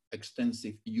one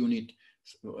extensive unit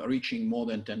reaching more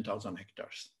than 10,000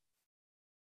 hectares.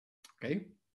 Okay.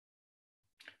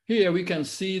 Here we can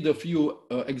see the few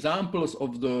examples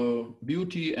of the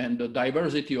beauty and the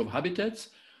diversity of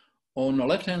habitats. On the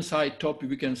left-hand side top,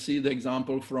 we can see the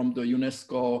example from the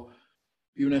UNESCO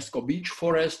beech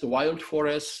forest, wild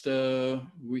forest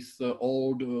with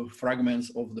all the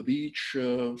fragments of the beech,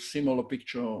 similar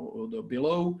picture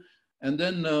below. And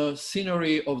then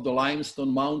scenery of the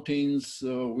limestone mountains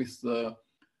with the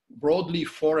broadleaf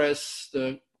forest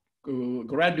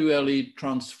gradually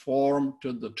transformed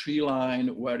to the tree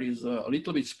line, where is a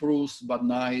little bit spruce but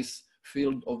nice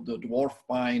field of the dwarf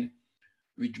pine,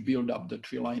 which build up the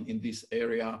tree line in this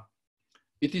area.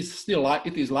 It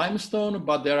is limestone,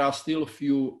 but there are still a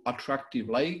few attractive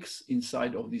lakes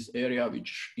inside of this area,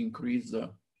 which increase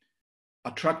the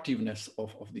attractiveness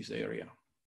of this area.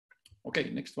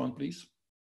 Okay, next one, please.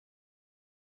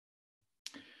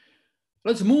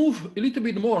 Let's move a little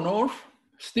bit more north,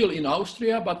 still in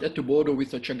Austria, but at the border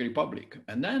with the Czech Republic.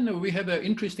 And then we have an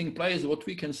interesting place, what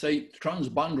we can say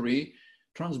transboundary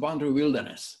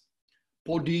wilderness.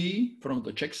 Podji from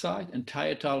the Czech side and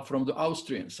Tietal from the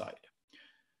Austrian side.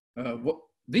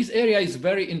 This area is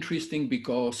very interesting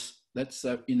because that's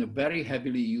in a very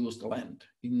heavily used land.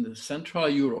 In Central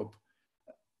Europe,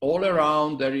 all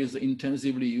around there is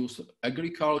intensively used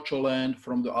agricultural land,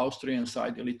 from the Austrian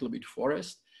side a little bit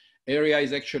forest. Area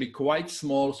is actually quite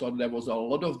small, so there was a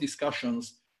lot of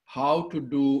discussions how to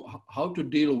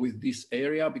deal with this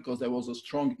area, because there was a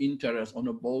strong interest on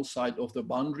both sides of the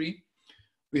boundary.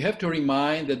 We have to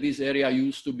remind that this area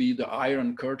used to be the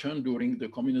Iron Curtain during the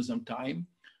communism time.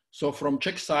 So from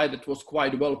Czech side, it was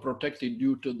quite well protected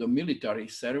due to the military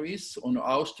service. On the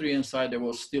Austrian side, there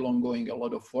was still ongoing a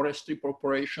lot of forestry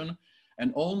preparation.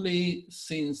 And only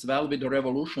since Velvet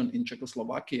Revolution in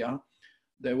Czechoslovakia,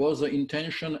 there was an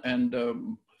intention and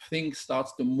things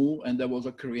starts to move, and there was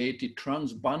a created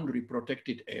transboundary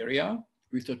protected area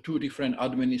with the two different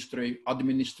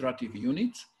administrative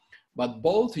units. But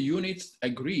both units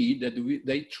agreed that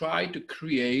they try to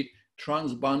create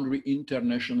transboundary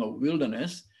international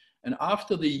wilderness. And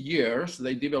after the years,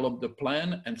 they developed the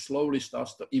plan and slowly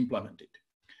starts to implement it.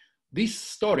 This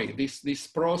story, this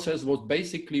process was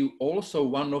basically also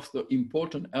one of the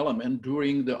important elements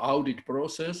during the audit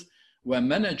process,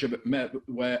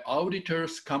 where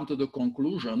auditors come to the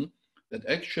conclusion that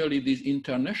actually these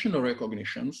international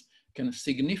recognitions can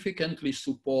significantly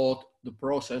support the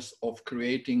process of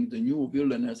creating the new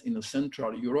wilderness in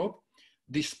Central Europe,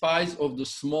 despite of the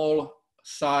small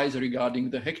size regarding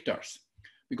the hectares.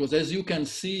 Because as you can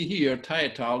see here,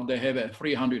 Tietal, they have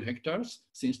 300 hectares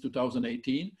since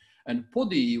 2018, and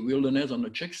Podji wilderness on the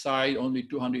Czech side, only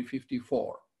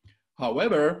 254.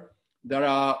 However,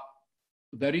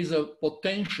 there is a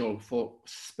potential for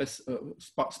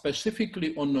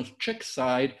specifically on the Czech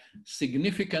side,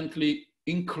 significantly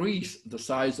increase the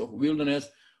size of wilderness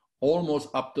almost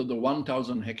up to the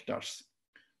 1,000 hectares.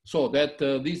 So that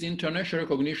these international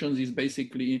recognitions is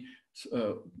basically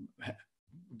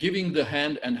giving the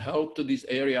hand and help to this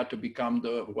area to become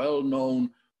the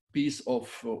well-known piece of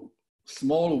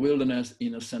small wilderness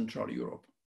in Central Europe.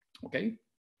 Okay.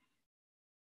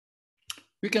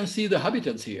 We can see the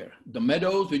habitats here, the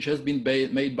meadows, which has been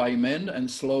made by men and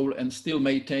slow and still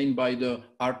maintained by the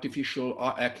artificial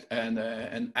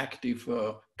and active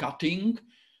cutting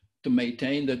to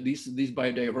maintain this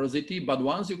biodiversity. But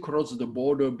once you cross the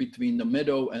border between the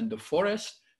meadow and the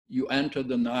forest, you enter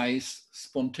the nice,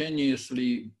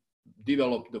 spontaneously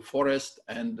developed the forest,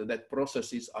 and that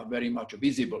processes are very much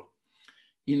visible.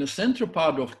 In the central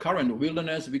part of current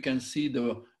wilderness, we can see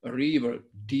the river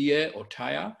Die or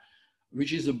Taya,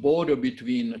 which is a border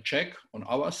between Czech on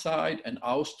our side and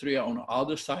Austria on the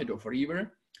other side of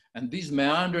river. And this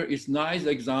meander is a nice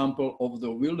example of the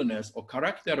wilderness or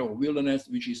character of wilderness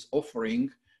which is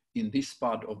offering in this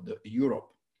part of Europe.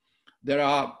 There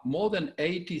are more than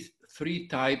 83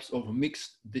 types of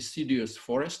mixed deciduous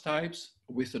forest types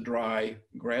with a dry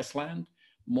grassland,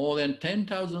 more than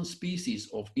 10,000 species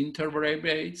of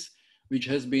invertebrates, which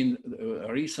has been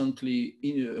recently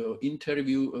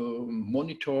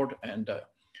monitored and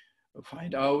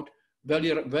find out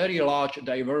very large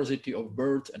diversity of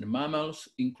birds and mammals,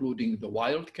 including the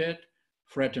wildcat,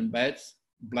 threatened bats,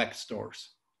 black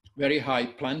stars. Very high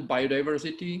plant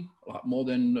biodiversity, more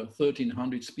than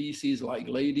 1,300 species like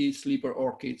lady, sleeper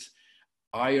orchids,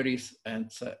 iris, and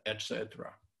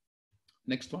etc.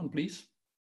 Next one, please.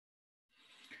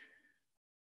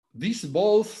 These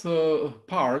both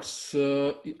parts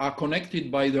are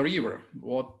connected by the river,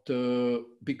 what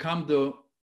become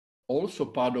also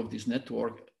part of this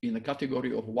network in the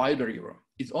category of wide river.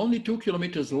 It's only 2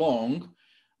 kilometers long,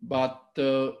 but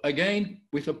again,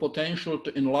 with a potential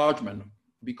to enlargement,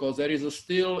 because there is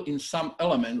still in some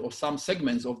element or some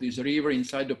segments of this river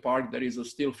inside the park, there is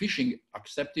still fishing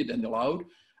accepted and allowed.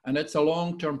 And that's a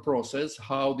long-term process,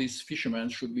 how these fishermen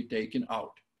should be taken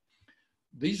out.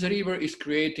 This river is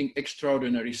creating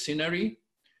extraordinary scenery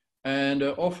and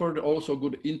offered also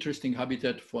good, interesting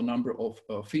habitat for a number of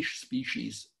fish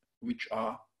species which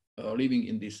are living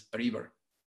in this river.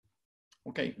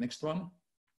 Okay, next one.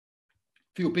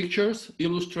 Few pictures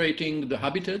illustrating the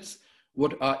habitats,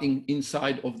 what are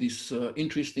inside of this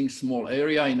interesting small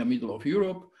area in the middle of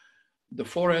Europe. The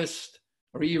forest,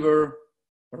 river,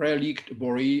 relict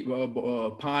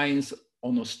pines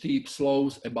on the steep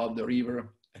slopes above the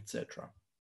river, etc.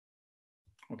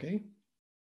 Okay.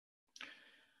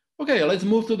 Okay, let's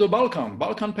move to the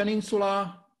Balkan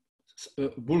Peninsula,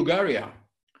 Bulgaria.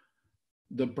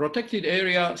 The protected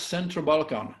area, Central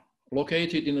Balkan,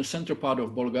 located in the central part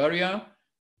of Bulgaria.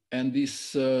 And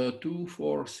these 8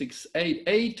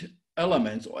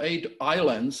 elements or 8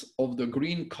 islands of the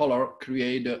green color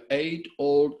create 8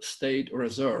 old state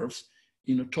reserves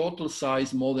in a total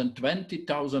size more than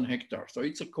 20,000 hectares. So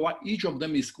it's each of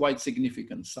them is quite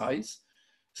significant size.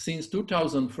 Since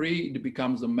 2003, it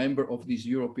becomes a member of this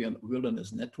European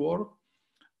Wilderness Network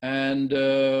and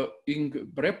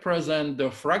represent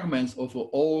the fragments of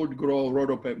old growth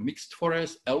rhodope mixed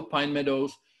forest, alpine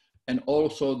meadows, and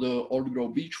also the old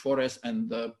growth beech forest.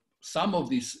 And some of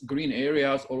these green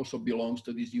areas also belongs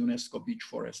to this UNESCO Beech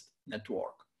Forest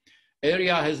Network.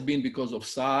 Area has been, because of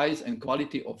size and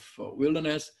quality of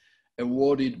wilderness,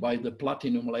 awarded by the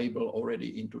Platinum label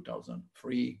already in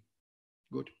 2003.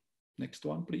 Good. Next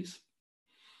one, please.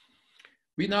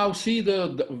 We now see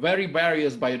the very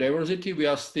various biodiversity. We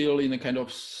are still in a kind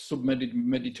of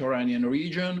sub-Mediterranean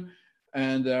region,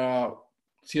 and there are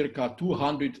circa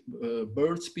 200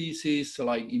 bird species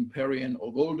like Empyrean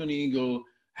or golden eagle,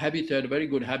 habitat, very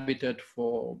good habitat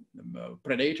for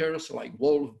predators like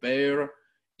wolf, bear,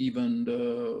 even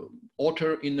the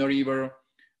otter in the river,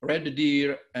 red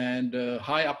deer, and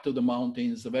high up to the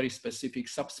mountains, a very specific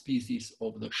subspecies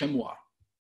of the chamois.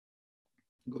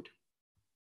 Good.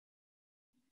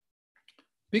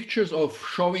 Pictures of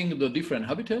showing the different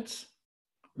habitats.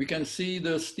 We can see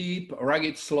the steep,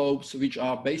 rugged slopes, which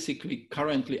are basically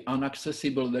currently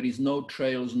inaccessible. There is no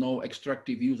trails, no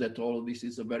extractive use at all. This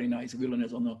is a very nice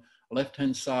wilderness on the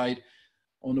left-hand side.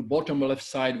 On the bottom left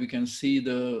side, we can see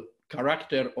the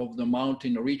character of the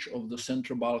mountain ridge of the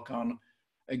Central Balkan.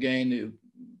 Again,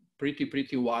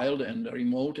 pretty wild and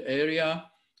remote area.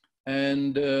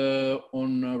 And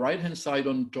on the right-hand side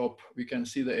on top, we can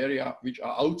see the area which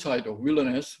are outside of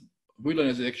wilderness.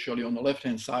 Wilderness is actually on the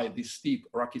left-hand side, these steep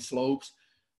rocky slopes.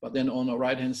 But then on the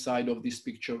right-hand side of this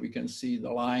picture, we can see the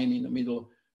line in the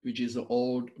middle, which is an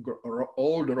old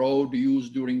road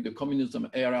used during the communism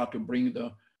era to bring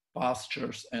the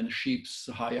pastures and sheep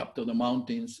high up to the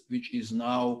mountains, which is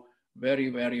now very,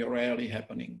 very rarely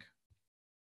happening.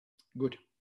 Good.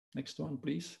 Next one,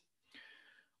 please.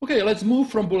 Okay, let's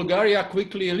move from Bulgaria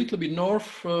quickly a little bit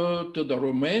north to the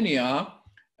Romania,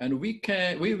 and we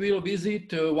will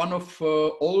visit one of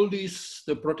oldest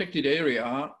protected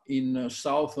area in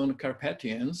southern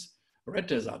Carpathians,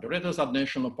 Retezat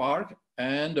National Park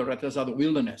and the Retezat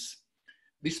Wilderness.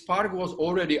 This park was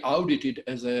already audited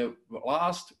as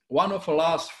one of the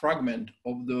last fragment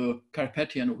of the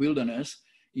Carpathian wilderness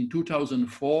in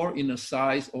 2004 in a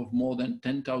size of more than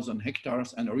 10,000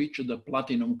 hectares and reached the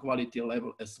platinum quality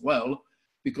level as well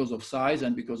because of size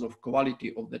and because of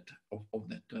quality of that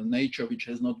nature, which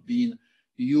has not been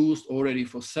used already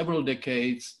for several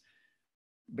decades.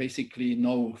 Basically,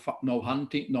 no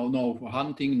hunting,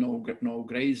 no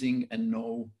grazing, and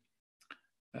no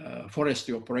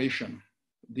forestry operation.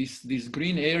 These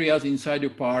green areas inside the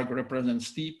park represent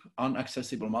steep,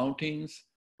 inaccessible mountains,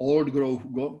 old growth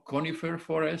conifer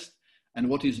forest, and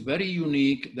what is very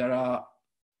unique, there are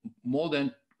more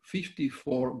than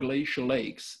 54 glacial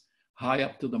lakes high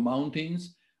up to the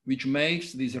mountains, which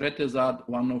makes this Retezat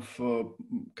one of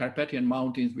Carpathian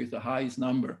mountains with the highest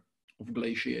number of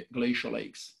glacial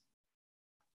lakes.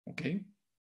 Okay.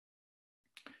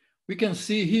 We can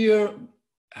see here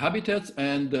habitats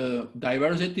and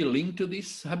diversity linked to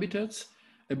these habitats.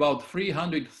 About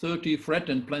 330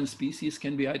 threatened plant species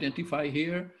can be identified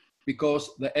here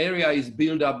because the area is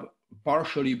built up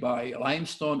partially by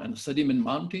limestone and sediment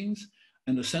mountains,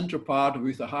 and the center part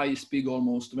with the highest peak,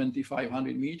 almost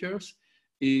 2,500 meters,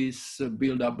 is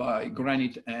built up by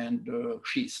granite and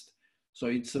schist. So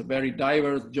it's a very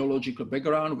diverse geological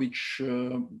background, which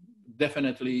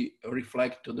definitely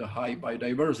reflect the high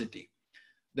biodiversity.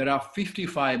 There are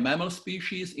 55 mammal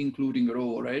species, including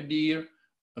roe red deer,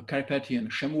 a Carpathian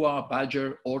chamois,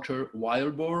 badger, otter,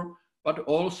 wild boar, but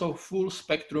also full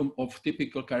spectrum of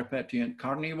typical Carpathian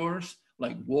carnivores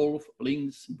like wolf,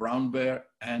 lynx, brown bear,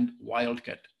 and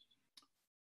wildcat.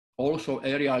 Also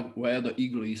area where the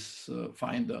eagle is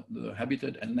find the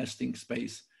habitat and nesting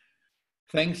space,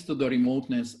 thanks to the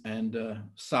remoteness and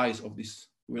size of this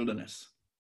wilderness.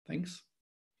 Thanks.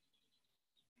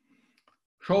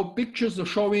 Show pictures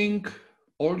showing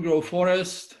old growth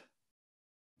forest,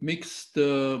 mixed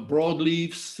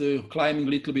broadleaves, climbing a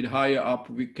little bit higher up,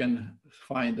 we can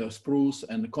find a spruce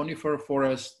and conifer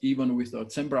forest, even with a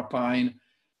zebra pine.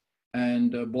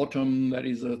 And bottom, there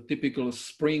is a typical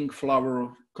spring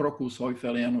flower, Crocus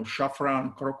hoifelianus,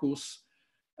 saffron crocus.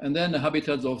 And then the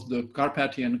habitats of the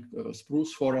Carpathian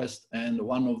spruce forest and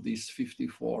one of these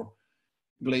 54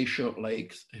 glacial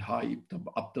lakes high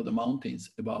up to the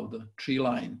mountains above the tree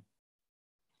line.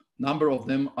 Number of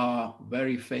them are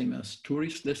very famous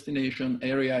tourist destination.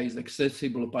 Area is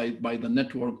accessible by the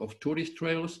network of tourist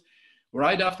trails.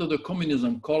 Right after the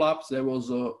communism collapse, there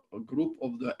was a group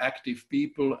of the active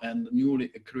people and newly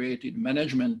created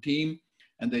management team,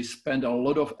 and they spent a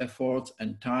lot of efforts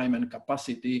and time and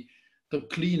capacity to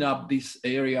clean up this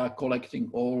area, collecting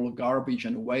all garbage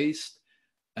and waste.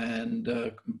 And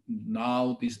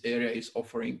now this area is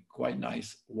offering quite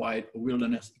nice wide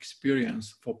wilderness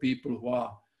experience for people who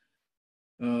are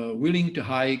willing to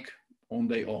hike on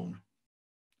their own.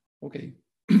 Okay.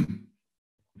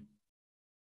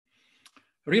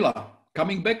 Rila,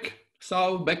 coming back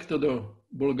south, back to the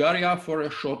Bulgaria for a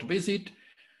short visit.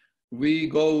 We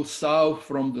go south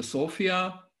from the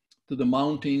Sofia to the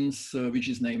mountains, which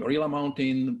is named Rila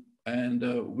Mountain, and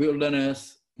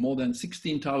wilderness, more than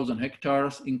 16,000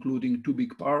 hectares, including two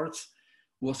big parts,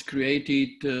 was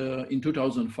created in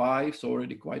 2005, so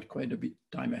already quite a bit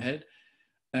time ahead.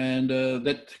 And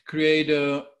that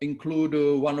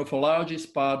include one of the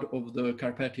largest part of the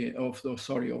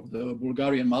the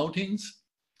Bulgarian mountains,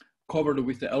 covered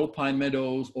with the alpine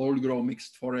meadows, old growth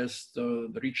mixed forest,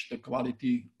 reached the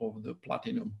quality of the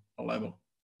platinum level.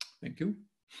 Thank you.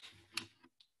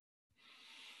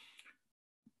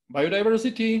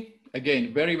 Biodiversity,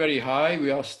 again, very, very high.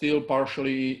 We are still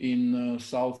partially in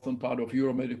southern part of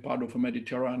Europe, part of the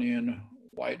Mediterranean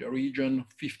wide region,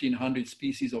 1,500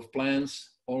 species of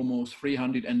plants, almost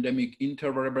 300 endemic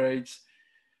invertebrates,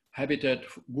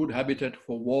 good habitat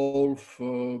for wolf,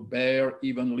 bear,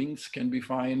 even lynx can be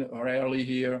found rarely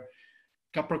here,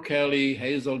 capercaillie,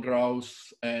 hazel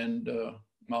grouse, and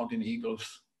mountain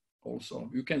eagles also.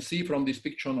 You can see from this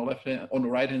picture on the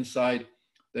right-hand side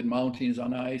that mountains are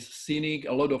nice, scenic,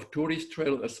 a lot of tourist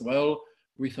trails as well,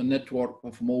 with a network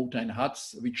of mountain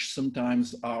huts, which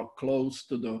sometimes are close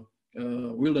to the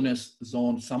wilderness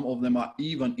zone. Some of them are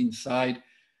even inside,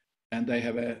 and they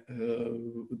have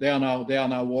they are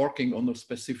now working on a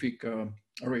specific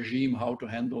regime how to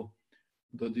handle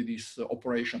this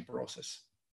operation process.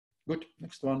 Good,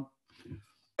 next one.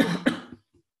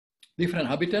 Different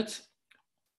habitats,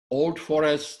 old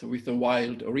forest with a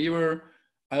wild river,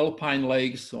 alpine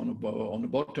lakes on the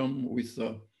bottom with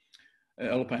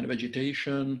alpine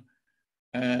vegetation,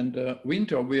 and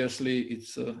winter obviously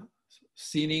it's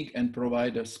scenic and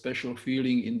provide a special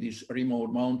feeling in these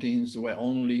remote mountains where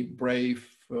only brave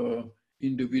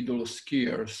individual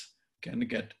skiers can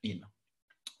get in.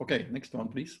 Okay, next one,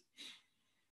 please.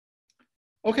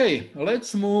 Okay,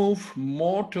 let's move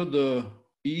more to the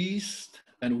east,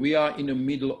 and we are in the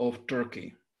middle of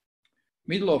Turkey.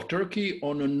 Middle of Turkey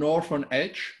on the northern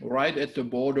edge, right at the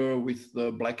border with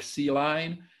the Black Sea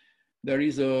line. There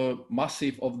is a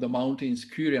massif of the mountains,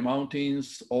 Kyria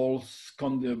Mountains, all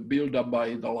built up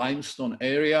by the limestone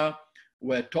area,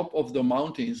 where top of the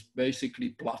mountains basically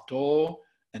plateau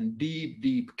and deep,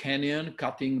 deep canyon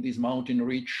cutting this mountain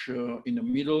ridge in the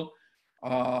middle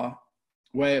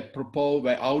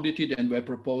were audited and were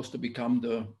proposed to become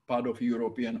the part of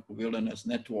European wilderness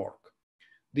network.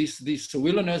 This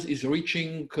wilderness is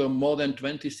reaching more than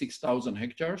 26,000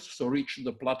 hectares, so reach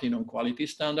the platinum quality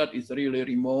standard. Is really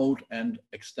remote and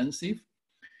extensive.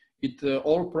 It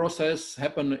all process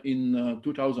happened in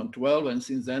 2012, and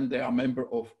since then they are member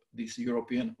of this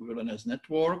European wilderness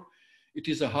network. It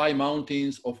is a high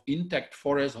mountains of intact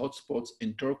forest hotspots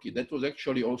in Turkey. That was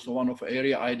actually also one of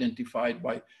area identified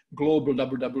by global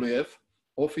WWF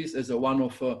office as one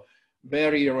of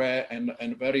very rare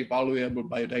and very valuable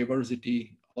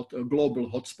biodiversity global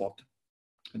hotspot.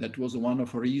 And that was one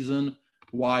of the reasons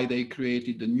why they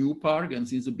created the new park. And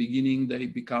since the beginning,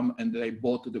 they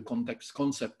bought the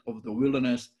concept of the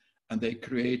wilderness, and they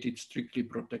created strictly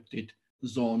protected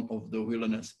zone of the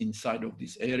wilderness inside of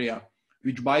this area,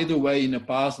 which, by the way, in the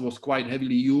past was quite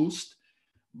heavily used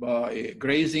by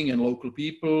grazing and local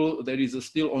people. There is a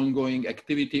still ongoing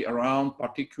activity around,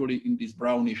 particularly in this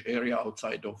brownish area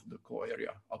outside of the core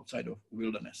area, outside of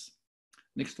wilderness.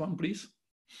 Next one, please.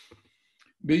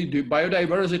 The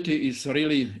biodiversity is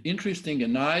really interesting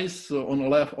and nice. So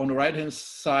on the right-hand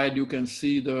side, you can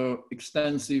see the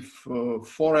extensive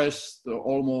forest,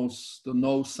 almost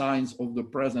no signs of the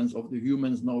presence of the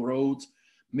humans, no roads,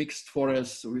 mixed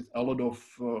forests with a lot of,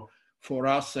 for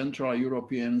us, Central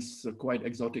Europeans, quite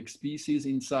exotic species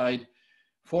inside.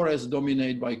 Forests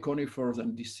dominated by conifers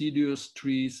and deciduous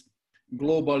trees.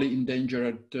 Globally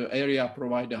endangered area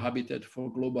provide a habitat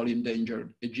for globally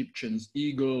endangered Egyptians,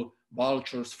 eagle,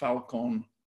 vultures, falcon,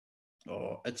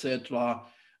 etc.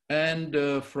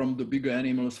 And from the bigger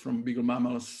animals, from bigger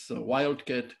mammals,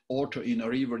 wildcat, otter in a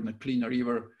river, in a clean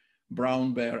river,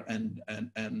 brown bear,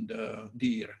 and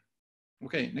deer.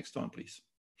 Okay, next one, please.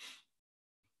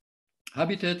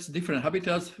 Habitats, different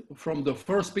habitats. From the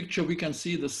first picture, we can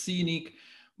see the scenic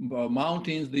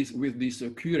mountains with this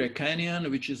Kyria Canyon,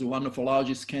 which is one of the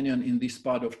largest canyon in this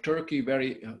part of Turkey,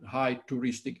 very high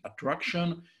touristic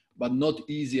attraction, but not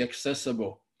easy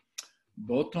accessible.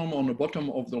 On the bottom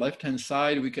of the left-hand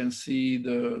side, we can see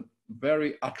the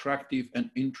very attractive and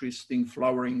interesting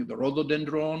flowering, the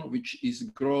rhododendron, which is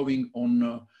growing on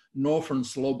the northern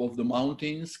slope of the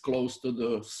mountains, close to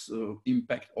the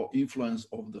impact or influence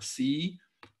of the sea.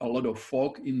 A lot of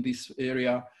fog in this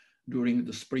area during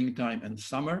the springtime and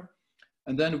summer.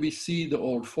 And then we see the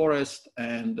old forest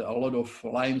and a lot of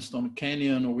limestone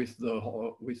canyon with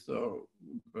the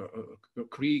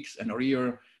creeks and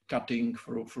river cutting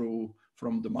through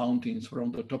from the mountains,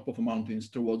 from the top of the mountains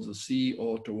towards the sea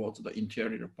or towards the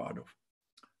interior part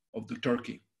of the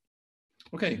Turkey.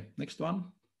 Okay, next one.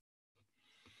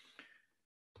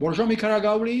 Borjomi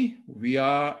Karagavli, we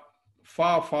are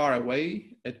far, far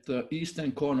away at the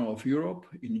eastern corner of Europe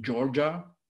in Georgia.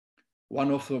 One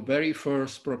of the very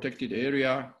first protected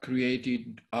area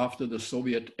created after the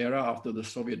Soviet era, after the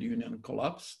Soviet Union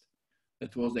collapsed.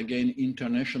 That was again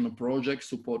international project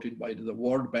supported by the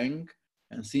World Bank.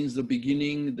 And since the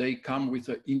beginning, they come with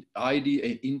an idea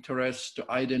and interest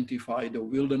to identify the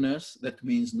wilderness, that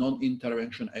means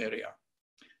non-intervention area.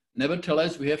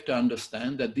 Nevertheless, we have to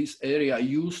understand that this area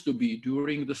used to be,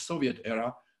 during the Soviet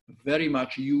era, very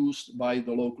much used by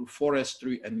the local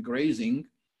forestry and grazing,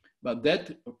 but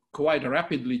that quite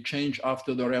rapidly changed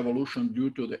after the revolution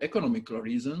due to the economical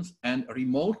reasons and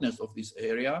remoteness of this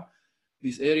area.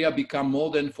 This area became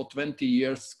more than for 20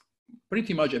 years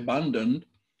pretty much abandoned,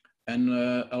 and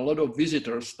a lot of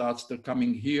visitors starts to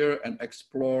coming here and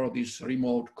explore this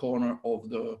remote corner of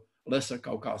the Lesser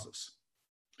Caucasus.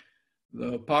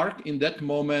 The park in that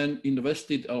moment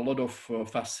invested a lot of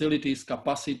facilities,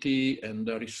 capacity, and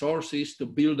resources to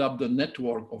build up the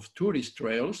network of tourist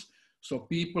trails, so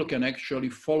people can actually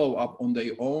follow up on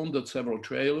their own the several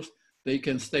trails. They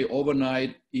can stay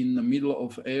overnight in the middle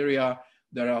of area.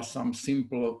 There are some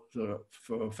simple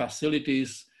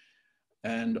facilities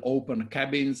and open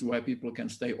cabins where people can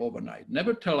stay overnight.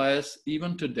 Nevertheless,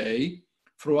 even today,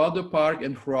 throughout the park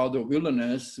and throughout the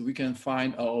wilderness, we can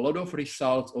find a lot of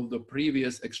results of the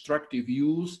previous extractive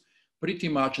use pretty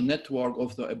much a network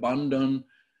of the abandoned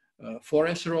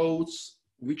forest roads,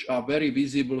 which are very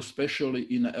visible, especially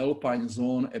in the alpine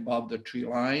zone above the tree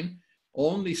line.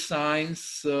 Only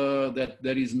signs that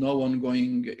there is no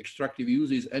ongoing extractive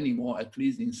uses anymore, at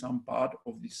least in some part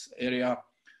of this area.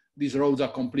 These roads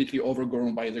are completely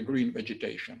overgrown by the green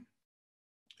vegetation.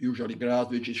 Usually grass,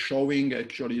 which is showing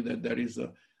actually that there is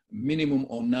a minimum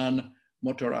or none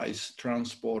motorized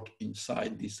transport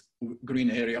inside this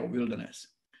green area wilderness.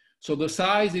 So the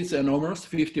size is enormous,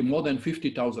 more than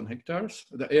 50,000 hectares.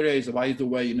 The area is, by the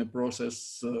way, in a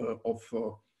process of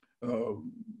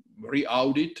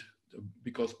re-audit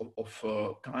because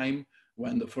of time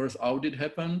when the first audit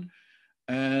happened.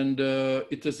 And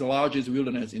it is the largest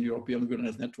wilderness in European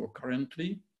Wilderness Network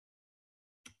currently.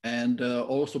 And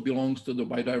also belongs to the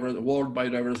World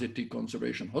Biodiversity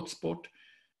Conservation Hotspot.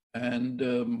 And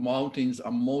mountains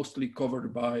are mostly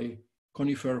covered by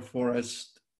conifer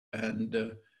forest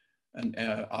and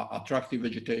attractive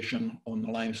vegetation on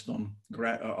limestone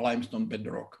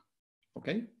bedrock.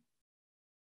 Okay.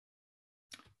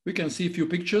 We can see a few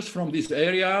pictures from this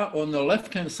area. On the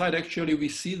left-hand side, actually, we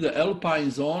see the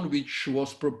alpine zone, which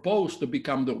was proposed to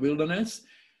become the wilderness.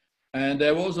 And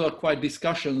there was quite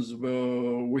discussions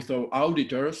with the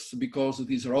auditors because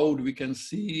this road we can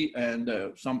see and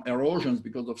some erosions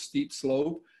because of steep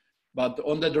slope. But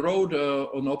on that road,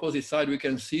 on the opposite side, we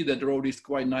can see that the road is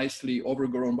quite nicely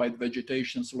overgrown by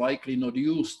vegetation, so likely not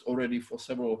used already for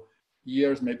several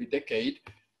years, maybe decade.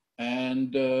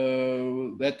 And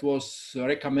that was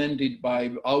recommended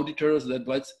by auditors that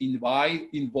let's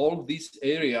involve this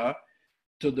area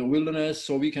to the wilderness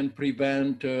so we can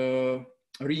prevent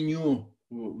renew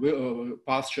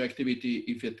pasture activity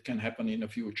if it can happen in the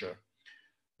future.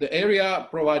 The area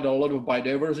provides a lot of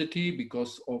biodiversity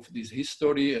because of this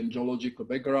history and geological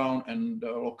background and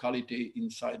locality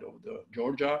inside of the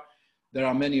Georgia. There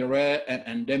are many rare and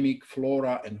endemic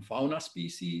flora and fauna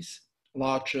species.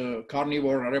 Large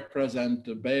carnivore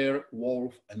represent bear,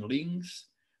 wolf, and lynx.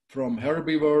 From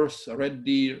herbivores, red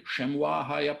deer, chamois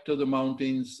high up to the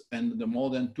mountains, and the more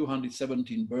than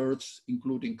 217 birds,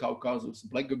 including Caucasus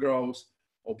black grouse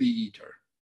or bee-eater.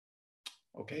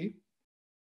 Okay.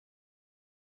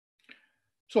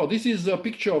 So this is a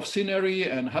picture of scenery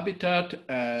and habitat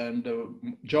and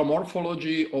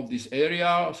geomorphology of this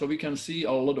area. So we can see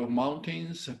a lot of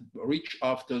mountains, ridge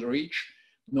after ridge,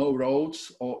 no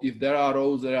roads, or if there are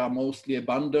roads, they are mostly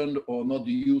abandoned or not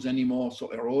used anymore, so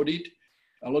eroded.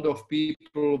 A lot of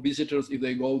people, visitors, if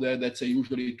they go there, that's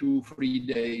usually 2-3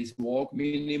 days walk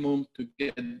minimum to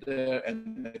get there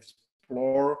and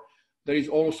explore. There is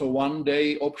also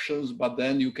one-day options, but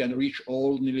then you can reach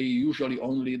usually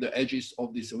only the edges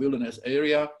of this wilderness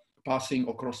area, passing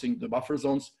or crossing the buffer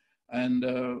zones. And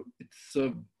it's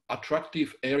an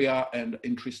attractive area and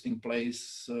interesting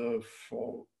place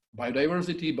for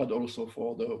biodiversity, but also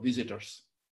for the visitors.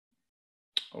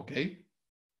 Okay.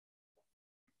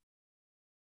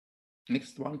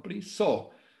 Next one, please.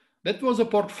 So that was a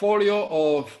portfolio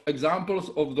of examples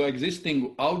of the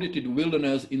existing audited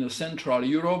wilderness in Central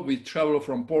Europe. We traveled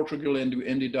from Portugal and we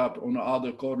ended up on the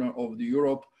other corner of the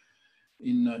Europe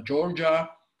in Georgia.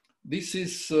 This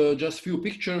is just a few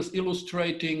pictures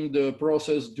illustrating the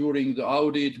process during the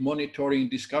audit, monitoring,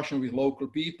 discussion with local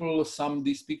people. Some of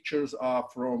these pictures are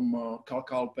from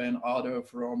Kalkalpen, other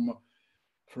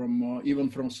even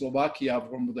from Slovakia,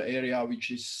 from the area which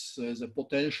has a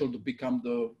potential to become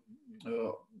the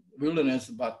wilderness,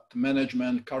 but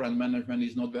current management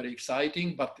is not very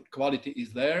exciting, but the quality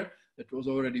is there. That was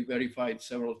already verified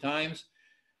several times.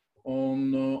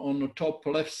 On the top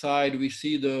left side, we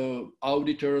see the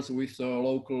auditors with the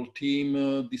local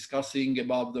team discussing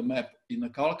about the map in the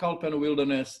Kalkalpen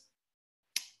wilderness,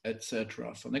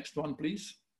 etc. So next one,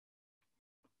 please.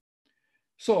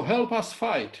 So help us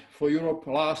fight for Europe's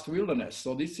last wilderness.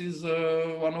 So this is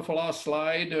one of the last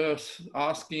slides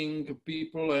asking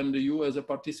people and you as a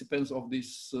participants of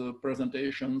these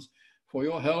presentations for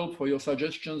your help, for your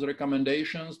suggestions,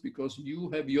 recommendations, because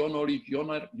you have your knowledge,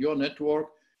 your network,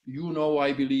 you know,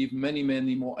 I believe,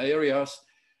 many more areas.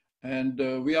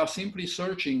 And we are simply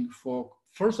searching for,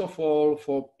 first of all,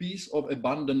 for piece of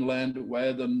abandoned land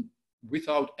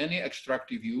without any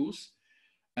extractive use,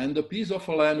 and the piece of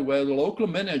land where the local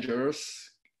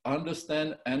managers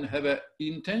understand and have an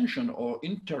intention or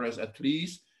interest at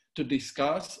least to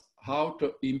discuss how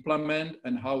to implement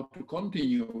and how to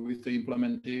continue with the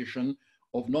implementation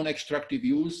of non-extractive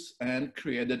use and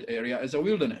create that area as a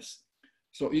wilderness.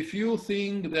 So if you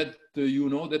think that you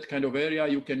know that kind of area,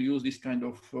 you can use this kind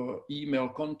of email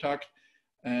contact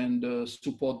and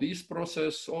support this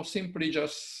process, or simply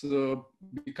just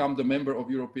become the member of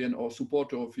European or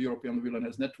supporter of European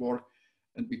Wilderness Network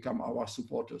and become our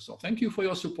supporters. So thank you for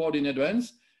your support in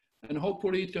advance, and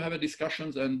hopefully to have a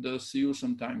discussions and see you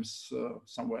sometimes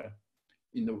somewhere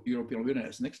in the European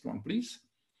wilderness. Next one, please.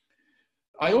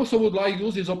 I also would like to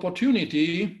use this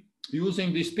opportunity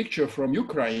using this picture from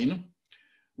Ukraine,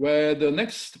 where the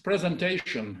next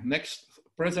presentations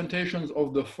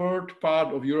of the third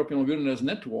part of European Wilderness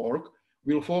Network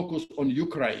will focus on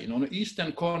Ukraine, on the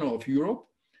eastern corner of Europe.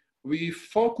 We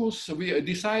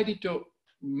decided to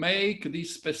make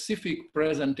this specific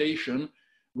presentation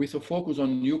with a focus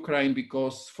on Ukraine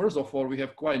because, first of all, we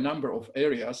have quite a number of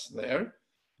areas there,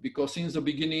 because since the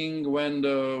beginning, when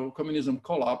the communism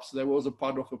collapsed, there was a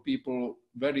part of the people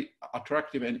very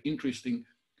attractive and interesting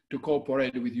to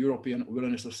cooperate with European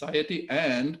Wilderness Society.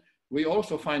 And we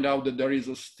also find out that there is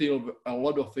still a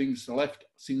lot of things left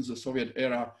since the Soviet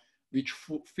era which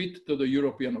fit to the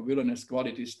European wilderness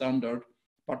quality standard,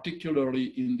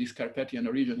 particularly in this Carpathian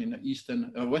region in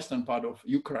the western part of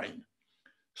Ukraine.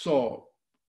 So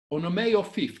on May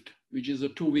 5th, which is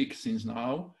 2 weeks since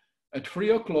now, at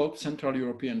 3 o'clock Central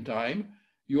European time,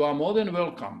 you are more than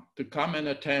welcome to come and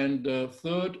attend the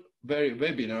third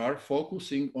webinar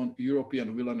focusing on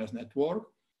European Wilderness Network.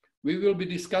 We will be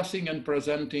discussing and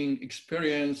presenting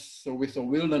experience with the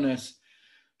wilderness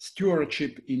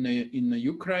stewardship in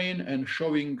Ukraine and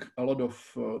showing a lot of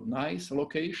nice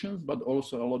locations, but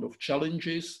also a lot of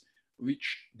challenges which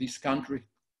this country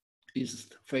is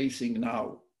facing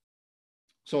now.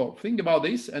 So think about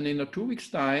this, and in 2 weeks'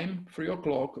 time, 3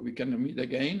 o'clock, we can meet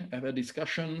again, have a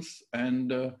discussions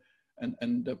and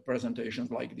presentations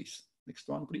like this. Next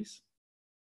one, please.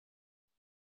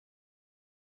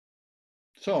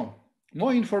 So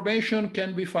more information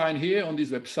can be found here on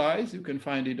this website. You can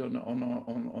find it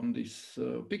on this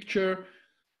picture.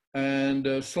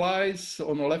 And slides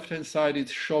on the left-hand side,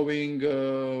 it's showing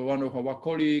one of our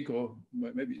colleagues, or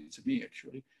maybe it's me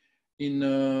actually,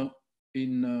 in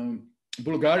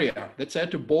Bulgaria. That's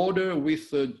at the border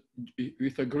with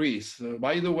Greece.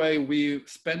 By the way, we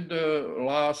spent the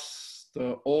last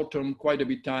autumn quite a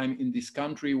bit of time in this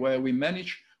country, where we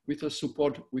managed, with the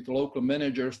support with local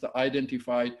managers, to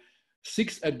identify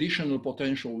 6 additional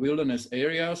potential wilderness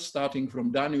areas, starting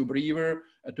from Danube River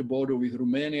at the border with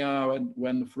Romania, and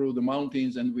went through the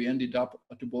mountains, and we ended up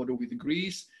at the border with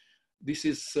Greece. This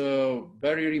is a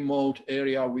very remote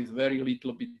area with very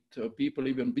little bit people,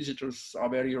 even visitors are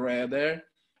very rare there.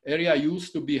 Area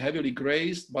used to be heavily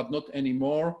grazed, but not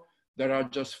anymore. There are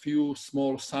just few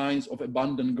small signs of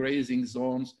abundant grazing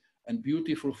zones and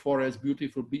beautiful forests,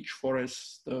 beautiful beech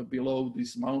forests below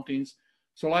these mountains.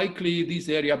 So likely this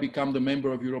area become the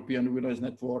member of European Wilderness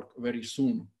Network very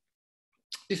soon.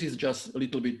 This is just a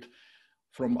little bit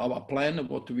from our plan,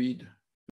 what we